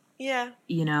loyalty. Yeah.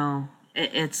 You know,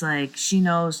 it's like she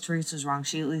knows Teresa's wrong.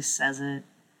 She at least says it.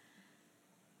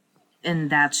 And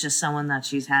that's just someone that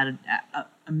she's had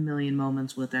a million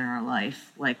moments with in her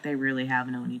life. Like, they really have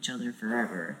known each other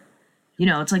forever. You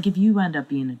know, it's like if you end up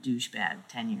being a douchebag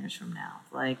 10 years from now,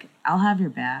 like, I'll have your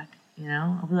back, you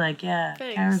know? I'll be like, yeah,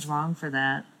 Thanks. Kara's wrong for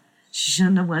that. She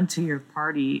shouldn't have went to your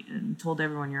party and told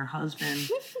everyone your husband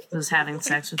was having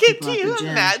sex with people Can at you the gym.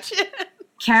 imagine?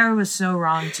 Kara was so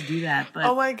wrong to do that, but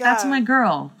Oh my that's God. my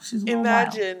girl. She's a little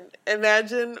wild.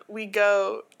 Imagine we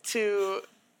go to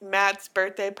Matt's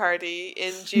birthday party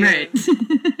in June. Right.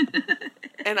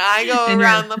 And I go And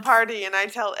around you're- the party and I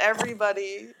tell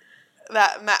everybody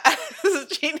that Matt is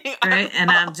cheating on Right? And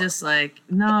I'm just like,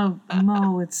 no,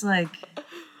 Mo, it's like,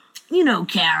 you know,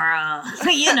 Kara.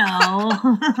 You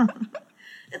know.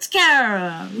 It's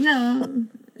Kara. You know.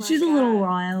 My She's a little God.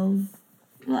 wild.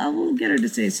 Well, I will get her to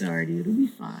say sorry to you. It'll be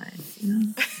fine. You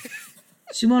know?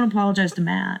 She won't apologize to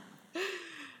Matt.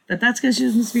 But that's because she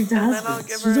doesn't speak to And then husbands. I'll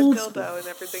give She's her a old dildo school. and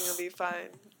everything will be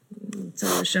fine. So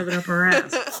I'll shove it up her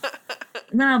ass.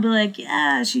 And then I'll be like,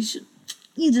 yeah, she should.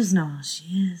 You just know how she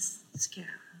is. It's Kara.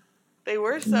 They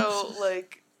were so,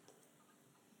 like,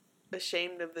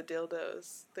 ashamed of the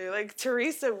dildos. They're like,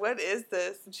 Teresa, what is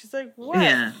this? And she's like, what?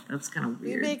 Yeah, that's kind of We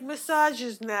weird. make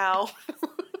massages now.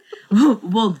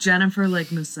 Well, Jennifer,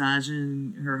 like,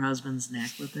 massaging her husband's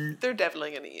neck with it. They're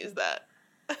definitely going to use that.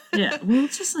 Yeah, well,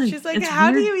 it's just like, She's like, it's how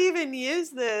do weird. you even use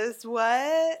this?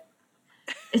 What?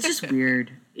 It's just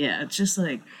weird. Yeah, it's just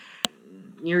like,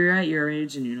 you're at your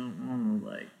age and you don't want to,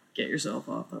 like, get yourself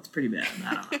off. That's pretty bad.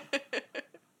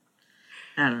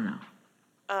 I don't know.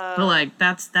 But, like,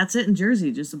 that's it in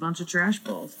Jersey. Just a bunch of trash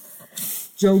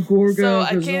balls. Joe Gorga So I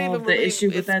can't even resolved the believe issue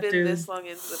with it's that been dude. this long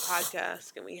into the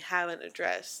podcast and we haven't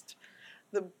addressed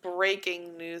the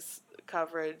breaking news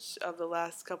coverage of the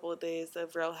last couple of days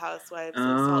of Real Housewives of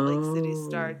Salt Lake City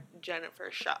star Jennifer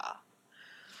Shaw,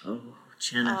 Oh,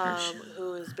 Jennifer. Shaw.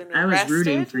 who has been I arrested. was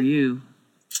rooting for you.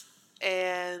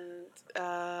 And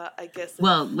I guess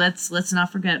Well, let's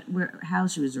not forget how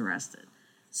she was arrested.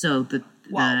 So the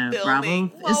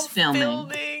Bravo is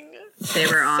filming. They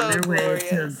were on So their way to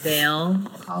glorious. Vail,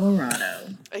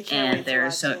 Colorado, I can't and wait to they're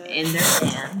watch so it. in their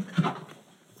van,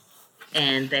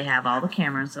 and they have all the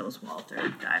cameras. That was Walter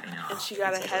diving off. And she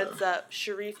got a heads up.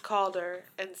 Sharif called her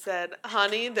and said,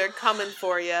 honey, they're coming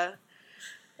for you.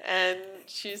 And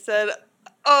she said,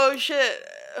 oh shit,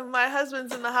 my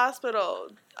husband's in the hospital.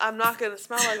 I'm not going to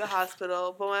smell like a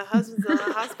hospital, but my husband's in the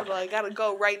hospital. I got to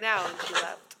go right now. And she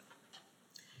left.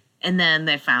 And then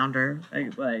they found her,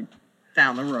 like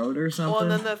down the road or something. Well,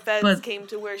 and then the feds came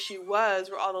to where she was,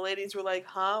 where all the ladies were like,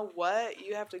 huh, what?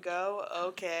 You have to go?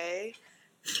 Okay.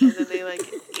 And then they, like,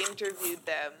 interviewed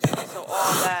them. So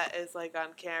all that is, like,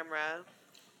 on camera,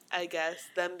 I guess.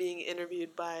 Them being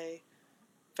interviewed by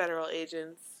federal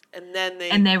agents. And then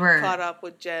they were caught up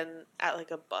with Jen at,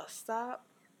 like, a bus stop.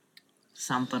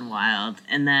 Something wild.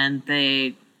 And then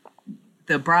the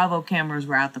Bravo cameras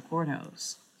were at the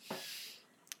courthouse.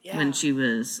 Yeah. When she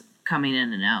was coming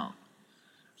in and out.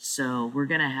 So we're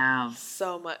going to have...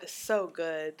 So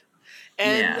good.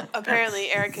 And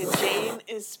apparently Erica Jane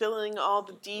is spilling all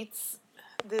the deets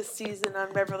this season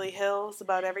on Beverly Hills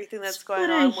about everything that's going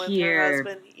on with her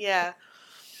husband. Yeah.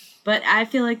 But I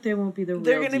feel like there won't be the real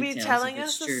details. They're going to be telling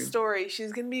us the story.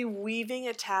 She's going to be weaving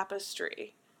a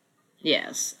tapestry.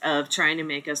 Yes, of trying to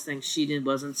make us think she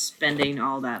wasn't spending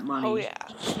all that money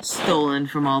stolen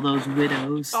from all those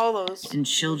widows. All those. And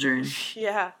children.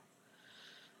 Yeah.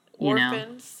 Orphans.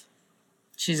 You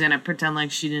know, she's going to pretend like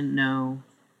she didn't know.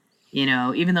 You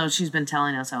know, even though she's been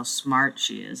telling us how smart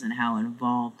she is and how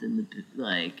involved in the,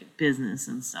 like, business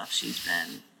and stuff she's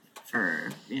been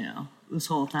for, you know, this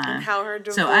whole time. And how her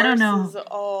divorce is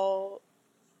all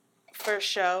for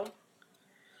show.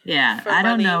 Yeah, I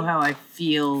don't know how I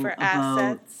feel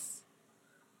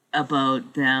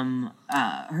about them,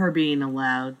 her being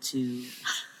allowed to, you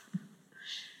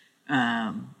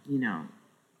know,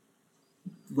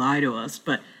 lie to us,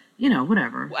 but... You know,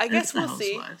 whatever. I guess we'll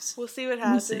see. We'll see what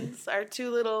happens. We'll see. Our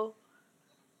two little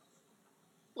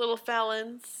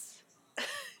felons.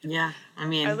 Yeah, I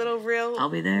mean, our little I'll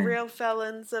be there. Real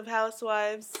felons of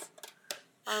housewives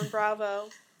on Bravo.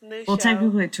 Well,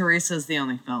 technically, Teresa's the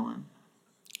only felon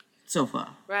so far.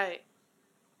 Right.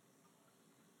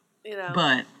 You know.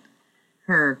 But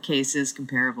her case is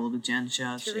comparable to Jen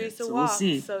Shah's shit, so we'll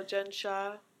see. So Jen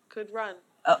Shah could run.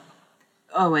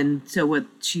 Oh, and so what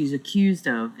she's accused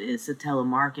of is a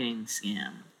telemarketing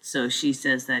scam. So she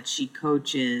says that she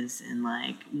coaches and,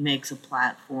 like, provides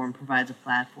a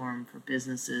platform for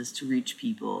businesses to reach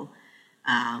people,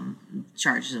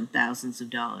 charges them thousands of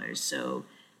dollars. So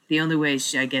the only way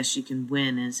I guess she can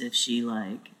win is if she,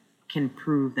 like, can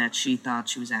prove that she thought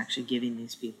she was actually giving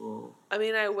these people I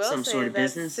mean, I will some say sort of that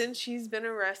business. Since she's been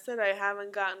arrested, I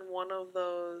haven't gotten one of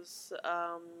those...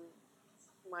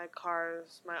 my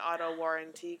auto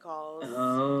warranty calls.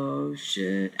 Oh,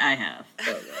 shit. I have.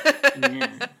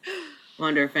 Yeah.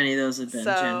 Wonder if any of those have been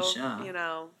Jen Shah. You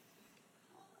know.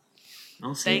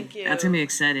 We'll see. Thank you. That's going to be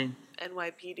exciting.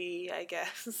 NYPD, I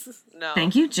guess. No.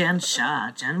 Thank you, Jen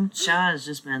Shah. Jen Shah has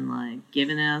just been, like,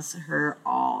 giving us her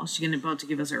all. She's about to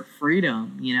give us her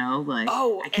freedom, you know? Like,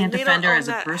 I can't defend her as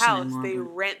a person anymore. They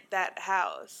rent that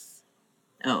house.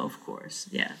 Oh, of course.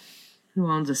 Yeah. Who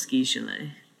owns a ski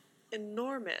chalet?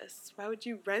 Enormous. Why would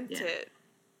you rent it?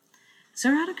 So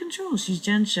out of control. She's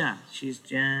Jen Shah. She's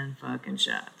Jen fucking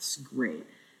Shah. It's great.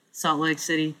 Salt Lake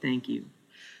City, thank you.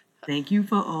 Thank you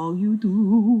for all you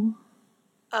do.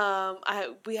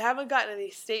 We haven't gotten any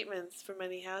statements from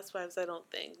any housewives, I don't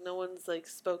think. No one's, like,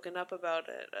 spoken up about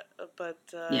it, but...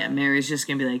 yeah, Mary's just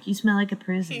gonna be like, you smell like a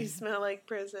prison. You smell like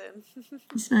prison.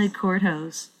 You smell like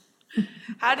courthouse.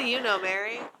 How do you know,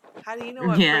 Mary? How do you know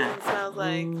what prison smells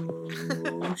like?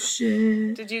 Oh,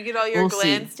 shit. Did you get all your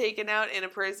glands taken out in a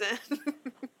prison?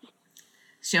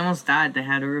 She almost died. They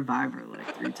had to revive her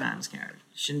like 3 times, Karen.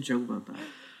 Shouldn't joke about that.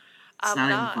 It's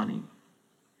not even funny.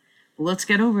 Well, let's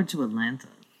get over to Atlanta.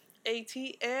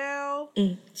 ATL.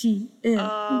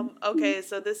 ATL. Okay,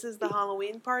 so this is the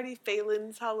Halloween party.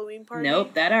 Phelan's Halloween party.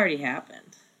 Nope, that already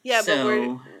happened. Yeah, but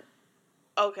we're...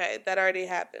 Okay, that already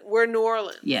happened. We're in New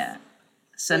Orleans. Yeah.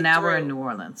 So now we're in New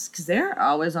Orleans. Because they're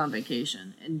always on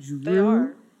vacation. And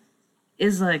Drew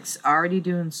is, like, already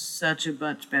doing such a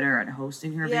much better at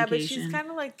hosting her vacation. Yeah, but she's kind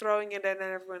of, like, throwing it in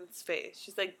everyone's face.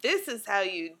 She's like, this is how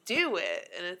you do it.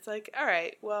 And it's like, all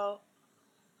right, well,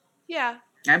 yeah.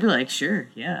 I'd be like, sure,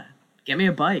 yeah. Get me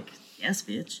a bike. Yes,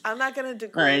 bitch. I'm not going to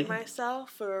degrade myself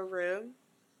for a room.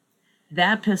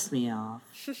 That pissed me off.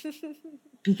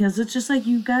 Because it's just like,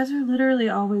 you guys are literally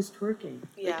always twerking.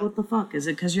 Yeah. Like, what the fuck? Is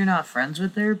it because you're not friends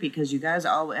with her? Because you guys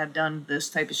all have done this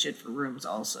type of shit for rooms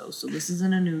also. So this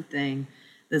isn't a new thing.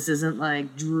 This isn't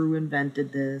like Drew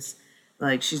invented this.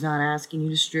 Like, she's not asking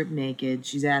you to strip naked.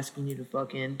 She's asking you to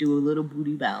fucking do a little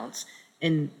booty bounce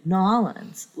in New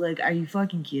Orleans. Like, are you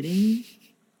fucking kidding me?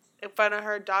 In front of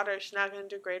her daughter. She's not going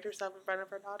to degrade herself in front of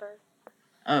her daughter.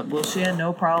 Well, she had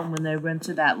no problem when they went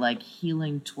to that, like,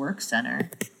 healing twerk center.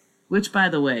 Which, by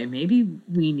the way, maybe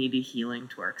we need a healing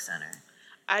twerk center.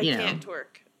 I you can't know.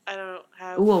 twerk. I don't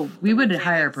have. Well, we the would hire a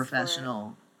mechanics for it.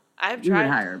 professional. I've We would tried.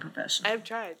 hire a professional. I've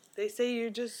tried. They say you're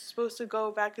just supposed to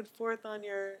go back and forth on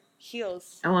your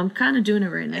heels. Oh, I'm kind of doing it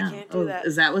right now. I can't do that.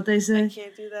 Is that what they say? I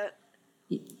can't do that.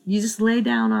 You just lay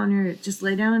down on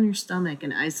your stomach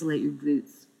and isolate your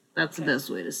glutes. That's the best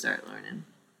way to start learning.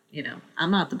 You know,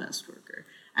 I'm not the best worker.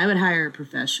 I would hire a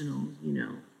professional, you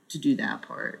know, to do that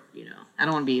part. You know, I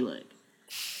don't want to be like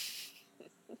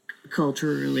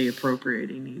culturally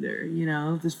appropriating either. You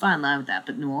know, there's fine line with that.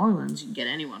 But New Orleans, you can get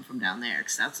anyone from down there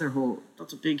because that's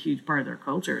that's a big, huge part of their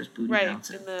culture is booty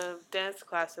bouncing. In the dance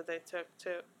class that they took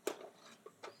too.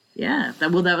 Yeah,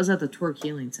 that was at the Twerk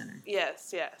Healing Center.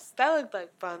 Yes. That looked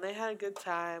like fun. They had a good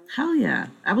time. Hell yeah.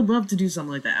 I would love to do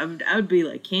something like that. I would be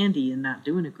like Candy and not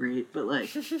doing it great, but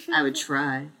like I would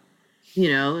try.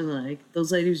 You know, and like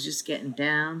those ladies just getting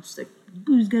down. Just like,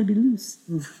 booty's gotta be loose.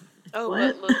 Oh,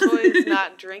 What? but LaToya's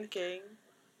not drinking.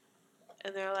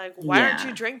 And they're like, why aren't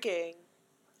you drinking?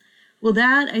 Well,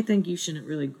 that, I think you shouldn't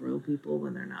really grill people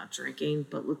when they're not drinking.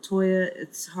 But LaToya,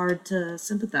 it's hard to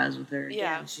sympathize with her.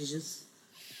 Yeah. Again. She's just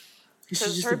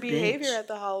Because her behavior bitch. at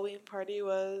the Halloween party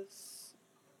was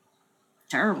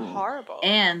Terrible. horrible.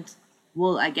 And,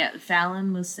 well,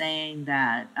 Fallon was saying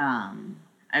that,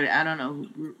 I don't know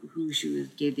who she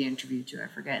gave the interview to, I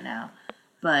forget now.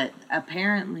 But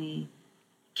apparently,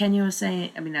 LaToya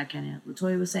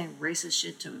was saying racist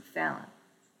shit to Fallon.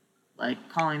 Like,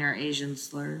 calling her Asian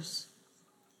slurs.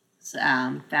 So,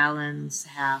 Fallon's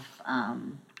half,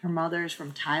 her mother's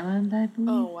from Thailand, I believe.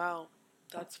 Oh, wow.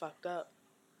 That's fucked up.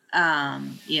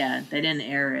 Yeah, they didn't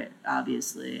air it,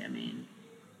 obviously. I mean,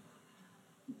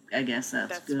 I guess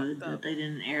that's good that they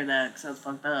didn't air that because that's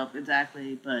fucked up,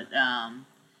 exactly. But,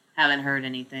 haven't heard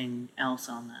anything else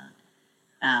on that.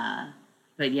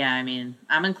 But yeah, I mean,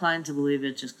 I'm inclined to believe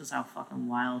it just because how fucking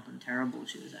wild and terrible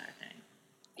she was acting.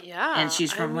 Yeah. And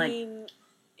she's from,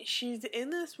 she's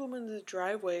in this woman's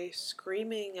driveway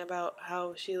screaming about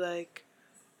how she, like,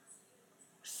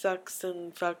 sucks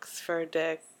and fucks for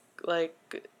dick,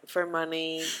 like, for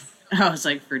money. I was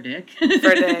like, for dick?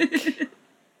 For dick.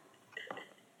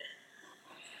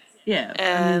 Yeah.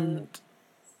 And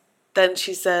then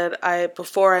she said,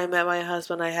 before I met my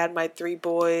husband, I had my 3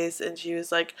 boys, and she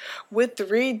was like, with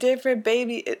 3 different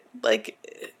babies,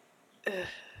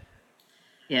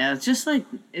 Yeah, it's just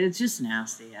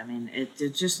nasty. I mean,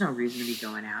 there's just no reason to be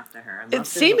going after her. It's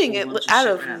seeming out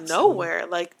of nowhere.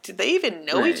 Like, do they even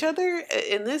know each other?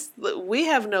 In this, we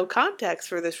have no context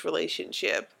for this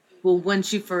relationship. Well, when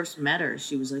she first met her,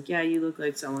 she was like, yeah, you look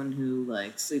like someone who,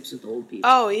 like, sleeps with old people.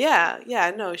 Oh, yeah.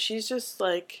 Yeah, no, she's just,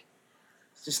 like...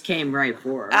 Just came right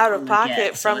for her. Out of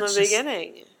pocket from the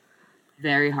beginning.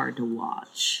 Very hard to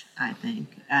watch, I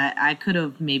think. I could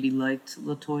have maybe liked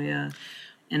LaToya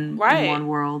in one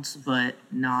world, but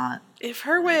not... If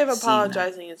her way of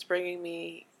apologizing is bringing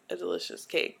me a delicious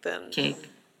cake, then... Cake.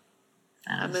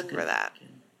 I'm in for that.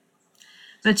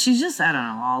 But she's just, I don't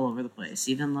know, all over the place.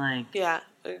 Even, like... Yeah,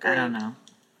 agreed. I don't know.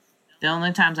 The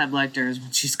only times I've liked her is when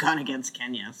she's gone against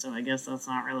Kenya, so I guess that's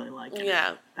not really liking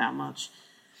her that much.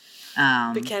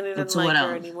 But Kenya doesn't like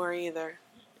her anymore either.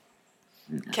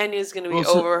 No. Kenya's going to be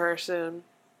over her soon.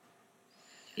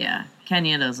 Yeah,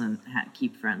 Kenya doesn't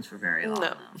keep friends for very long.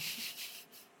 No.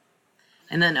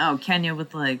 And then, Kenya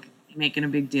with, like, making a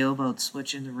big deal about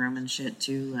switching the room and shit,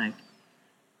 too. Like,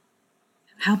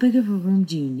 how big of a room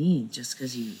do you need just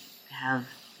because you have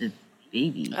the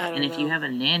baby? And if you have a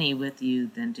nanny with you,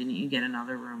 then didn't you get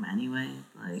another room anyway?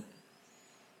 Like,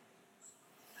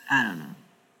 I don't know.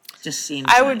 Just seems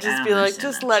I would just be like,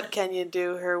 just let Kenya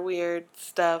do her weird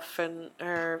stuff and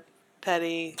her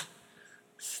petty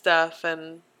stuff,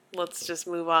 and let's just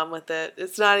move on with it.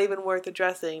 It's not even worth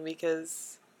addressing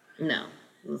because... No,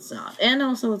 it's not. And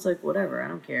also, it's like, whatever, I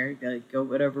don't care. Like, go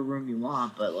whatever room you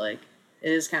want, but, like,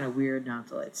 it is kind of weird not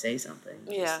to, like, say something.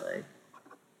 Yeah. Just, like,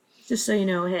 just so you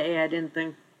know, hey, I didn't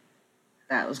think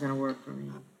that was going to work for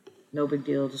me. No big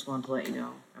deal, just wanted to let you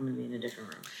know I'm going to be in a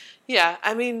different room. Yeah,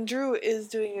 I mean, Drew is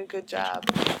doing a good job.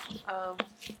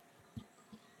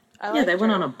 They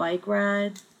went on a bike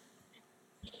ride.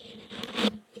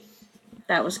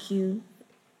 That was cute.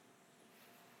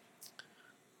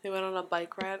 They went on a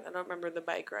bike ride? I don't remember the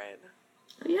bike ride.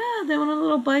 Yeah, they went on a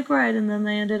little bike ride, and then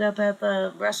they ended up at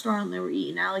the restaurant, and they were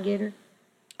eating alligator.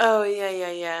 Oh,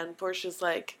 yeah. And Portia's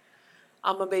like,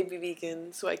 I'm a baby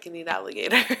vegan, so I can eat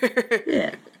alligator.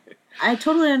 Yeah. I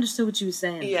totally understood what she was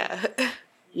saying. Yeah.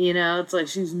 You know, it's like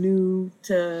she's new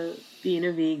to being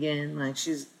a vegan. Like,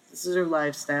 this is her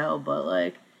lifestyle, but,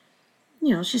 like,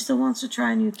 you know, she still wants to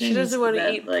try new things. She doesn't want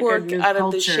to eat pork out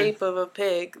of the shape of a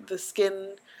pig. The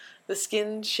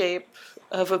skin shape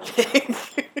of a pig.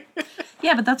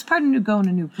 Yeah, but that's part of going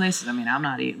to new places. I mean, I'm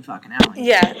not eating fucking out.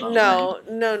 Yeah, no.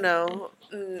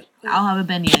 I'll have a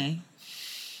beignet.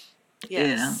 Yes.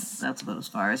 You know, that's about as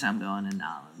far as I'm going in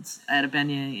Nolans. I had a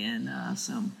beignet and I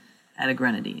had a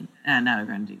grenadine. Not a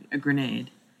grenadine, a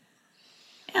grenade.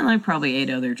 And, like, probably 8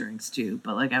 other drinks, too.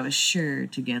 But, like, I was sure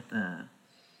to get the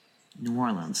New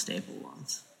Orleans staple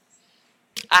ones.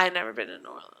 I've never been to New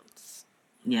Orleans.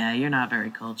 Yeah, you're not very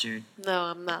cultured. No,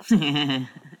 I'm not.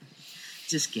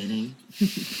 Just kidding.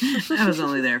 I was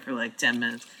only there for, like, 10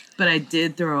 minutes. But I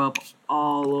did throw up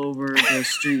all over the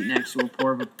street next to a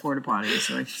porta potty,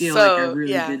 so I feel like I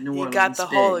really did New Orleans. You got the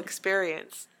whole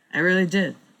experience. I really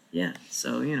did. Yeah.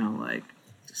 So, you know, like,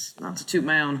 just not to toot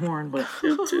my own horn, but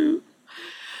toot toot.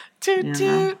 Toot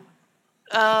toot.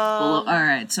 Well, all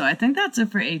right. So I think that's it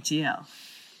for ATL.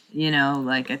 You know,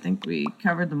 like, I think we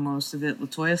covered the most of it.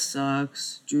 LaToya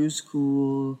sucks. Drew's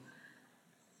cool.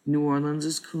 New Orleans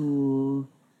is cool.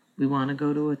 We want to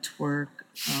go to a twerk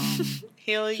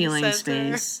healing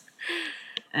space.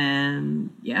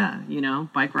 And, yeah, you know,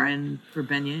 bike riding for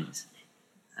beignets.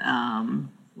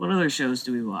 What other shows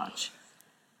do we watch?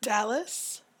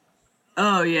 Dallas?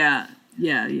 Oh, yeah.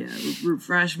 Yeah.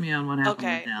 Refresh me on what happened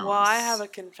with Dallas. Well, I have a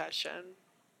confession.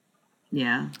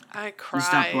 Yeah? I cried. You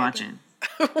stopped watching.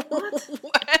 What?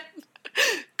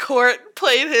 When Court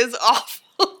played his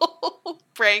awful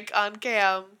prank on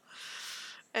Cam.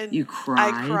 And you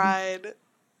cried? I cried.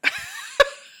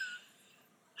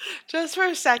 Just for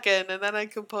a second, and then I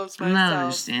composed myself. I'm not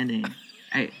understanding.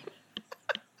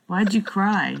 Why'd you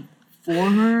cry? For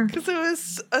her? Because it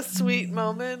was a sweet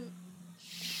moment.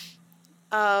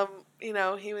 You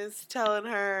know, he was telling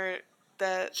her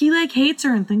that he like hates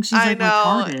her and thinks she's like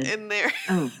retarded. In there.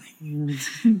 Oh,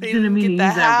 they didn't mean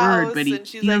get to use that house, word, but he and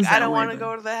she's like, I don't want to but...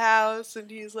 go to the house, and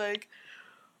he's like,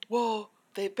 well,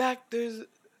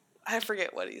 I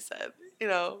forget what he said. You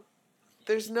know,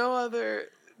 there's no other.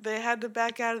 They had to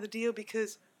back out of the deal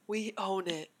because we own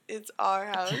it. It's our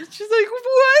house. She's like,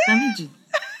 what?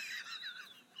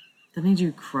 That made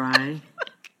you cry?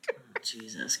 Oh,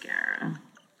 Jesus, Gara.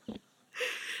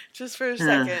 Just for a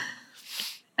second.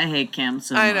 I hate Cam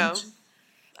so much. I know.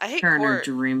 I hate her Court. and her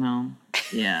dream home.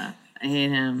 Yeah, I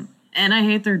hate him. And I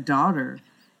hate their daughter.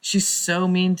 She's so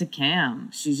mean to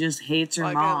Cam. She just hates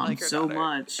her mom so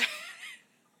much.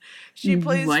 She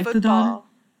plays like football. The daughter?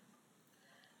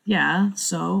 Yeah,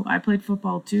 so I played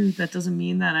football too. That doesn't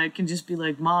mean that I can just be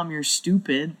like, Mom, you're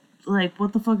stupid. Like,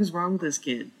 what the fuck is wrong with this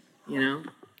kid? You know?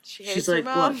 She's like,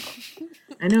 mom. What?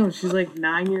 I know, she's like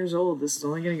 9 years old. This is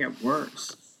only gonna get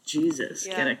worse. Jesus.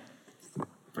 Yeah.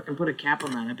 Fucking put a cap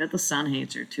on that. I bet the son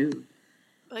hates her too.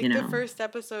 Like, the first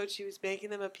episode, she was making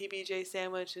them a PBJ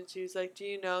sandwich, and she was like, do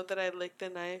you know that I licked the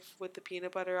knife with the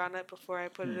peanut butter on it before I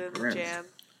put it in the jam?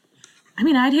 I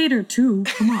mean, I'd hate her too.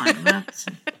 Come on. I'm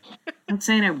not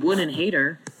saying I wouldn't hate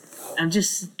her. I'm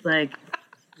just like,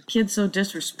 the kid's so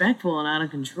disrespectful and out of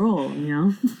control, you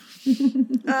know?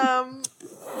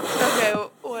 Okay,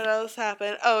 what else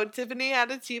happened? Oh, Tiffany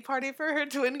had a tea party for her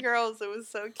twin girls. It was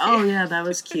so cute. Oh, yeah, that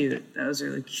was cute. That was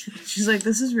really cute. She's like,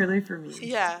 this is really for me.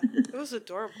 Yeah, it was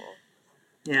adorable.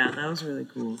 Yeah, that was really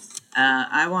cool.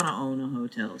 I want to own a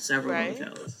hotel, several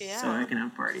hotels, yeah. so I can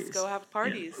have parties. Let's go have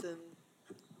parties and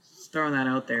just throwing that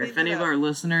out there. If any of our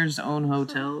listeners own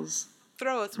hotels,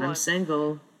 throw us one. I'm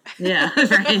single. Yeah,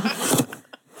 right.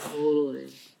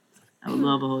 Totally. I would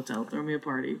love a hotel. Throw me a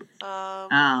party.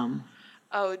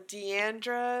 Oh,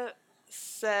 Deandra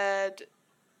said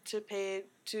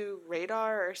to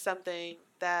Radar or something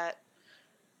that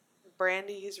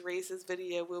Brandy's racist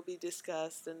video will be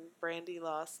discussed, and Brandy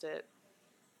lost it.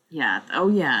 Yeah. Oh,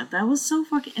 yeah. That was so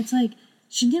fucking... It's like,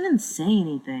 she didn't say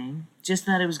anything, just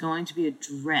that it was going to be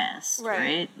addressed,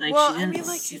 right? Like, well, I mean,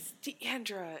 like, it's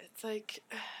Deandra. It's like,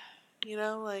 you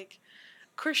know, like,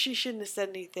 of course she shouldn't have said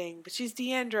anything, but she's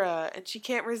Deandra, and she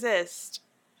can't resist.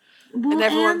 Well, and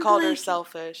everyone called her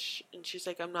selfish, and she's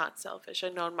like, I'm not selfish. I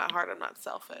know in my heart I'm not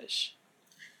selfish.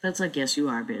 That's like, yes, you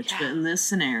are, bitch. Yeah. But in this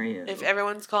scenario... If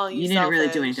everyone's calling you selfish... You didn't really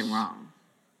do anything wrong.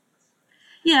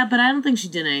 Yeah, but I don't think she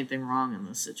did anything wrong in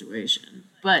this situation.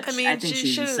 But I mean, I think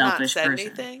she's a selfish person. She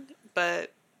should have not said anything,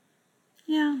 but...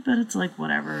 Yeah, but it's like,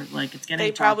 whatever. Like, it's getting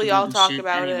They probably all talk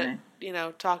about it, you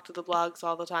know, talk to the blogs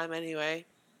all the time anyway.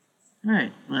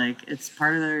 Right. Like, it's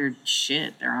part of their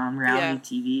shit. They're on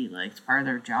reality TV. Like, it's part of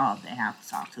their job. They have to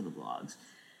talk to the blogs.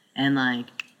 And, like,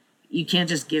 you can't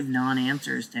just give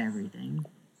non-answers to everything.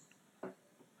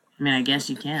 I mean, I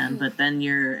guess you can, but then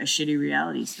you're a shitty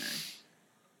reality star.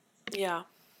 Yeah.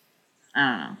 I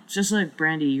don't know. It's just like,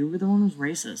 Brandy, you were the one who's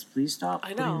racist. Please stop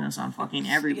putting this on fucking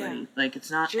everybody. Yeah. Like,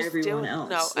 it's not just everyone else.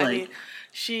 No, like, I mean,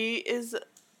 she is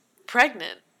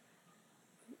pregnant.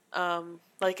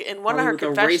 Like in one Probably of her with a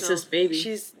confessionals, racist baby.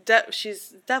 she's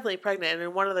definitely pregnant, and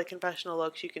in one of the confessional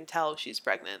looks, you can tell she's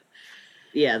pregnant.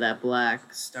 Yeah, that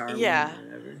black star Yeah. woman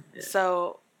or whatever. Yeah.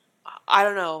 So I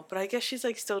don't know, but I guess she's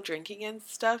like still drinking and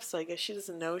stuff, so I guess she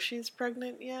doesn't know she's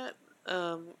pregnant yet,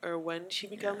 or when she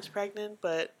becomes pregnant.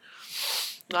 But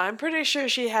I'm pretty sure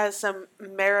she has some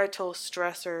marital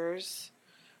stressors.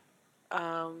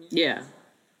 Yeah.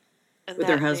 And With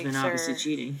that her husband makes obviously her,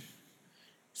 cheating.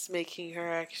 It's making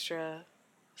her extra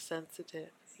sensitive.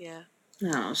 Yeah.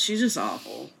 No, she's just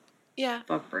awful. Yeah.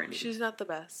 Fuck Brandy. She's not the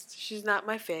best. She's not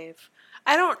my fave.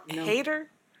 I don't hate her.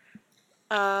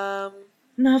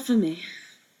 Not for me.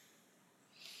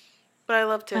 But I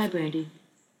love Tiffany. Hi, Brandy.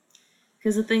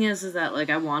 Because the thing is that,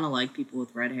 like, I want to like people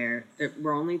with red hair.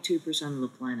 We're only 2% of the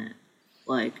planet.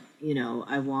 Like, you know,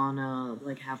 I want to,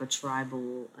 like, have a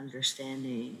tribal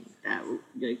understanding that,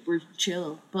 like, we're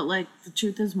chill. But, like, the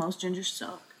truth is most gingers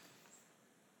suck.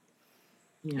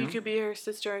 You know? You could be her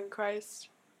sister in Christ.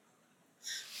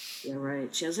 Yeah,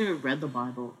 right. She hasn't even read the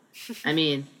Bible. I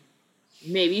mean,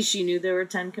 maybe she knew there were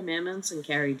 10 commandments and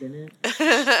Carrie didn't. She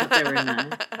thought there were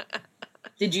 9.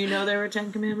 Did you know there were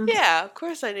 10 commandments? Yeah, of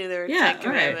course I knew there were 10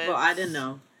 commandments. Right. Well, I didn't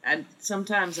know.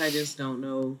 Sometimes I just don't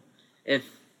know if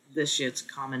this shit's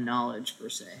common knowledge, per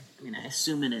se. I mean, I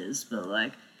assume it is, but,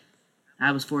 like,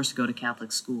 I was forced to go to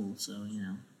Catholic school, so, you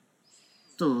know,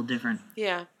 it's a little different.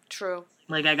 Yeah, true.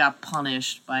 Like, I got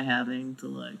punished by having to,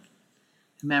 like,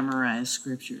 memorize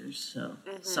scriptures, so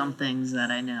some things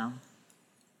that I know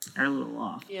are a little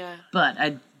off. Yeah. But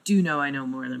I do know I know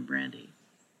more than Brandy.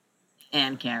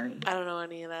 And Carrie. I don't know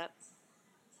any of that.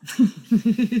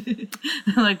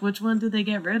 Like, which one did they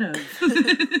get rid of?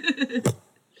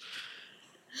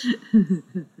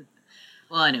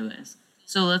 Well, anyways.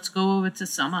 So let's go over to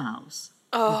Summer House.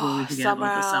 Oh, Summer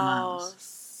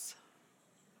House.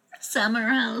 Summer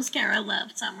House. Kara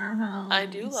loves Summer House. I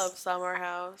do love Summer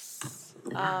House.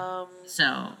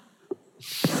 So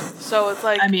it's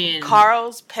like, I mean,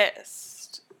 Carl's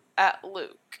pissed at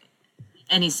Luke.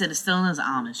 And he said it's still in his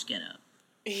Amish getup.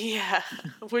 Yeah,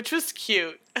 which was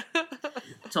cute.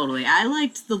 Totally. I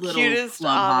liked the little cutest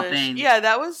club Amish. hopping. Yeah,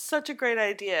 that was such a great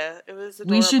idea. It was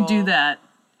adorable. We should do that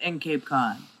in Cape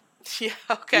Cod. Yeah,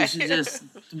 okay.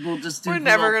 We'll just do We're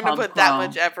never going to put that crawl.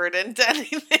 much effort into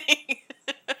anything.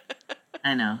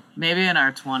 I know. Maybe in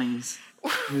our 20s.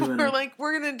 We're like,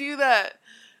 we're going to do that.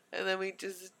 And then we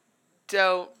just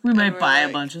don't. We might buy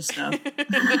a bunch of stuff.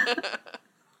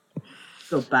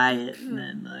 Go buy it and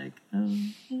then, like,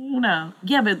 you know.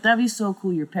 Yeah, but that'd be so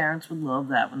cool. Your parents would love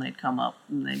that when they'd come up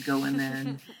and they'd go in there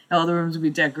and all the rooms would be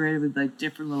decorated with, like,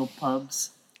 different little pubs.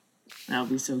 That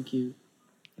would be so cute.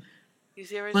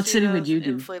 What city would you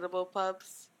do? Inflatable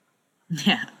pubs?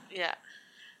 Yeah. Yeah.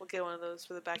 We'll get one of those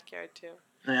for the backyard, too.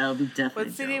 That would be definitely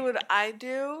What city would I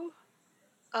do?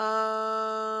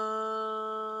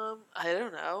 I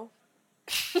don't know.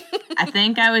 I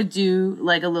think I would do,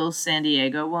 like, a little San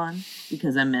Diego one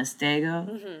because I miss Dago.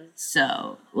 Mm-hmm.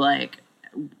 So, like,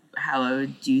 how I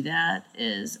would do that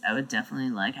is I would definitely,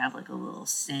 like, have, like, a little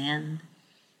sand,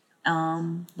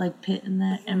 like, pit in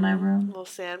my room. A little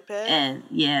sand pit? And,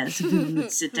 yeah, so people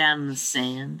would sit down in the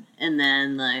sand. And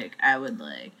then, like, I would,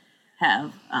 like,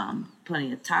 have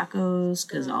plenty of tacos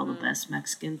because all the best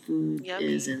Mexican food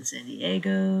is in San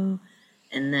Diego.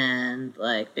 And then,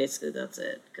 like, basically that's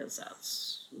it, because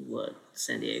that's what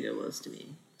San Diego was to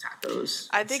me. Tacos.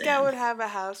 I think I would have a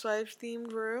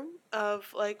Housewives-themed room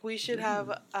of, like, we should have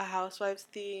a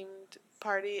Housewives-themed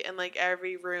party, and, like,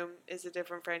 every room is a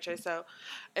different franchise. So,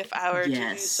 if I were to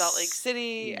do Salt Lake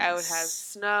City, I would have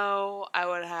Snow, I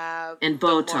would have and the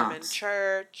Botox. Mormon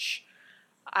Church,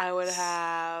 I would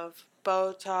have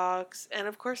Botox, and,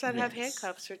 of course, I'd have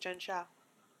handcuffs for Jen Shao.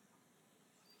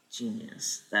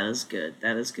 Genius. That is good.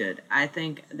 That is good. I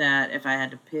think that if I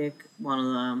had to pick one of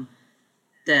them,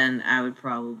 then I would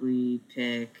probably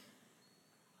pick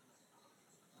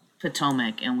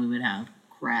Potomac, and we would have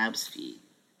crab's feet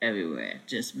everywhere.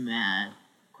 Just mad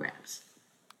crabs.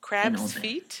 Crab's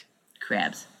feet?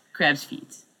 Crabs. Crab's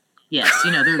feet. Yes,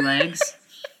 you know, their legs.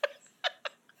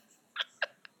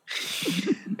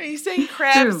 Are you saying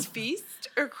crab's feast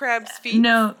or crab's feet?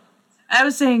 No. I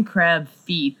was saying crab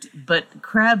feet, but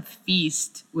crab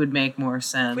feast would make more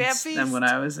sense than what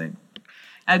I was saying.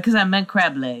 Because I meant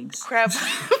crab legs. Crab.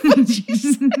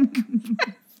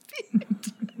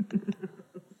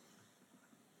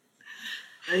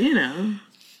 You know,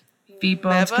 feet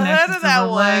bones Never connected heard of to that the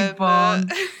leg one.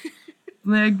 bone.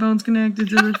 Leg bones connected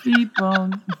to the feet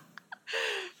bone.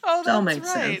 Oh, that's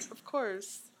makes right. sense. Of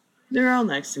course. They're all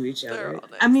next to each other.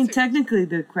 I mean, technically,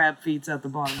 the crab feet's at the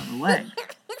bottom of the leg.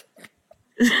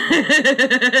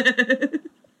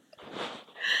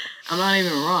 I'm not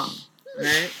even wrong,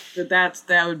 right?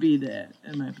 That would be the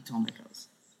at my Potomac house.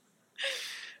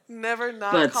 Never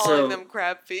not calling them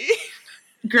crab feet.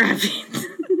 Crab feet.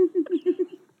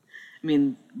 I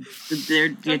mean, you're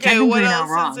okay, technically what not else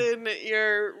wrong. is in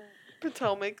your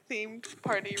Potomac themed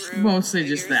party room? Mostly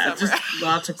just that. Just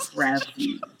lots of crab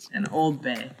feet and Old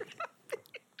Bay.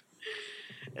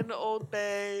 And Old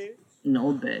Bay. And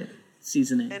Old Bay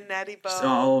seasoning. And Natty Boh. Just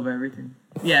all of everything.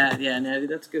 Yeah, Natty.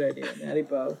 That's a good idea. Natty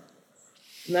Boh.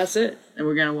 And that's it. And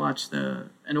we're gonna watch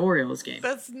an Orioles game.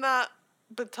 That's not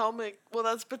Potomac. Well,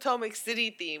 that's Potomac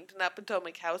City themed, not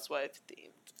Potomac Housewife themed.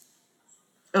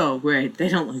 Oh, right. They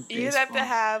don't like baseball. You'd have to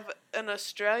have an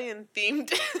Australian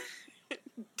themed.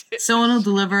 Someone will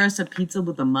deliver us a pizza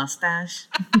with a mustache.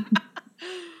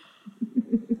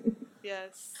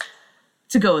 Yes.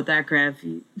 To go with that crab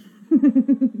feet.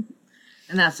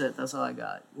 And that's it. That's all I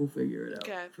got. We'll figure it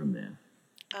out from there.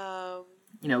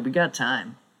 We got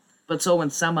time. But so in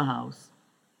Summer House.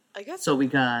 I guess. So we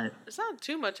got. There's not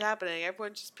too much happening.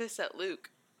 Everyone's just pissed at Luke.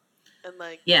 And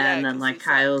and then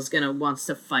Kyle's wants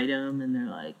to fight him, and they're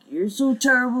like, "You're so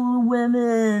terrible to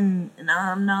women, and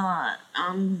I'm not.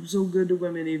 I'm so good to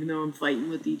women, even though I'm fighting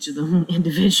with each of them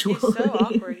individually." He's so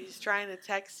awkward. He's trying to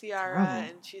text Ciara,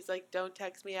 and she's like, "Don't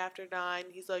text me after 9."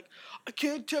 He's like, "I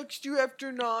can't text you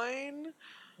after 9."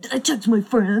 Did I text my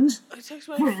friends? I text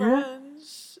my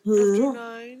friends after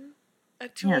 9.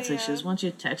 At 2 Yeah, it's like she just wants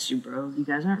you to text you, bro. You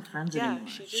guys aren't friends anymore.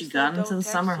 She got into the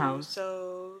Summer House.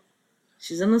 So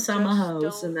she's in the Summer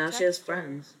House, and now she has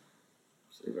friends.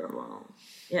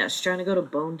 Yeah, she's trying to go to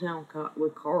Bonetown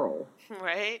with Carl.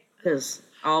 Right? Because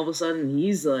all of a sudden,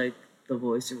 he's like the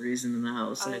voice of reason in the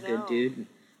house and a good dude.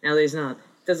 Now he's not,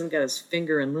 doesn't got his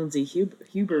finger in Lindsay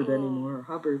Hubert anymore, or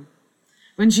Hubbard.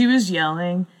 When she was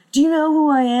yelling, "Do you know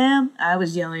who I am?" I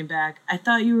was yelling back, "I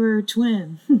thought you were a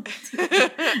twin."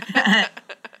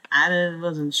 I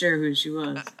wasn't sure who she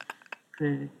was.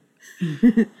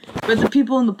 But the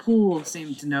people in the pool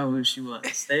seemed to know who she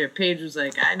was. Paige was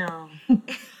like, "I know.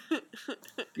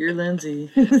 You're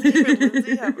Lindsay."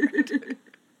 Lindsay Hubbard.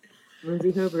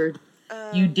 Lindsay Hubbard.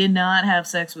 You did not have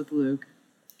sex with Luke.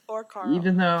 Or Carl.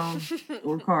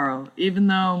 Or Carl. Even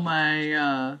though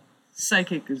my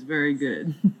psychic is very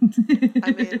good.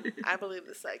 I mean, I believe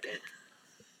the psychic.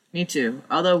 Me too.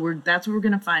 Although that's what we're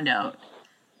gonna find out.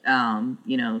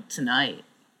 Tonight,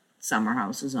 Summer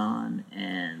House is on,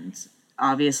 and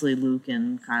obviously Luke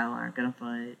and Kyle aren't gonna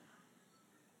fight.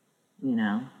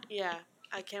 Yeah,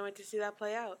 I can't wait to see that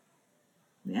play out.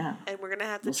 Yeah. And we're gonna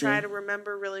have to try to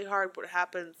remember really hard what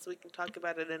happens so we can talk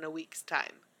about it in a week's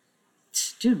time.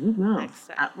 Dude, we will.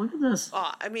 Look at this.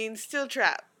 Oh, I mean, Steel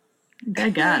Trap. I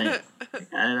got it. I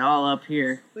got it all up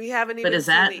here. We haven't even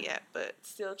seen it yet, but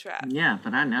Steel Trap. Yeah,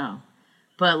 but I know.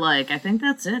 But, I think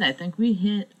that's it. I think we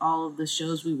hit all of the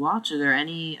shows we watch. Are there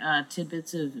any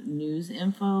tidbits of news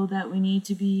info that we need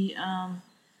to be,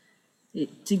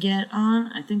 to get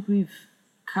on? I think we've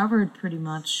covered pretty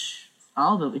much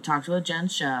all of it. We talked about Jen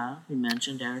Shah. We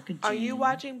mentioned Erica Jane. Are you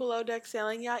watching Below Deck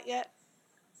Sailing Yacht yet?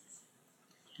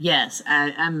 Yes.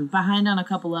 I'm behind on a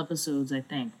couple episodes, I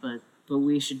think, but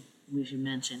we should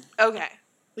mention. Okay.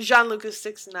 Jean-Luc is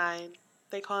 6'9".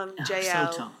 They call him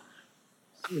JL. So tall.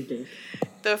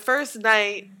 The first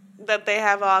night that they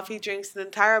have off, he drinks an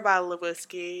entire bottle of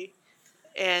whiskey.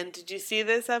 And did you see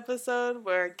this episode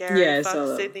where Gary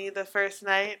fucked Sydney the first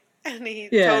night? And he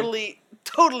totally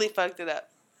fucked it up.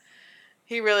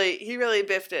 He really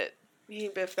biffed it. He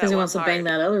biffed that one because he wants to bang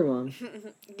that other one.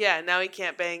 Yeah, now he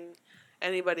can't bang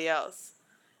anybody else.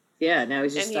 Yeah, now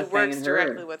he's just stuck banging her. And he works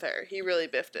directly with her. He really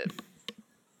biffed it.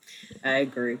 I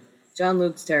agree.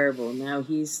 Jean-Luc's terrible. Now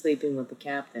he's sleeping with the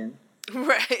captain.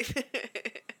 Right.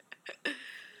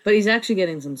 But he's actually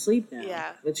getting some sleep now.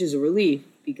 Yeah. Which is a relief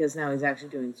because now he's actually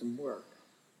doing some work.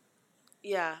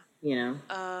 Yeah.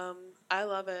 I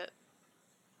love it.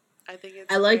 I think it's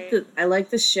great. I like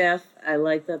the chef. I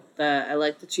like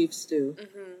the chief stew.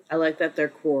 Mm-hmm. I like that they're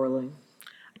quarreling.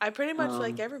 I pretty much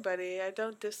like everybody. I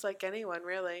don't dislike anyone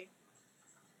really.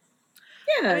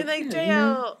 Yeah. I mean,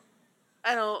 JL.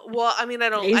 I don't. Well, I mean, I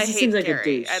don't. I hate like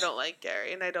Gary. I don't like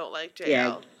Gary, and I don't like JL.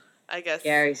 Yeah, I guess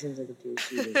Gary seems like a douche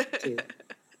too.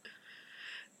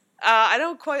 I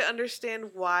don't quite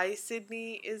understand why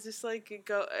Sydney is just like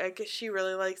I guess she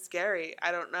really likes Gary.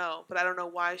 I don't know, but I don't know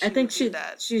why she. I think do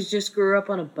that. She just grew up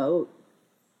on a boat.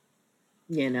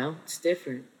 It's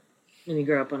different when you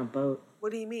grow up on a boat.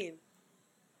 What do you mean?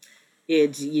 You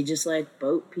just like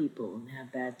boat people and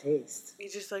have bad taste. You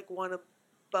just like want to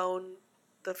bone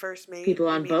the first mate. People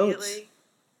on boats.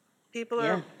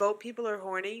 Boat people are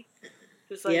horny.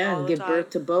 Just like and give birth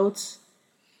to boats,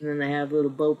 and then they have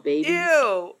little boat babies.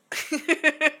 Ew.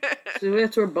 So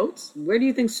that's where boats. Where do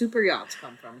you think super yachts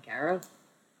come from, Kara?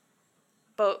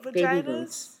 Boat vaginas? Baby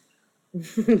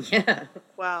boats. Yeah.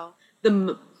 Wow.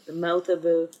 The mouth of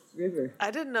a river.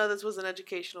 I didn't know this was an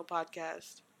educational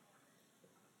podcast.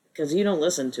 Because you don't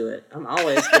listen to it. I'm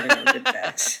always giving you good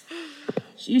facts.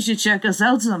 You should check us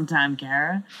out sometime,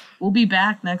 Kara. We'll be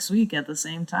back next week at the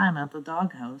same time at the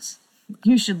doghouse.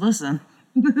 You should listen.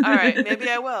 All right, maybe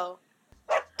I will.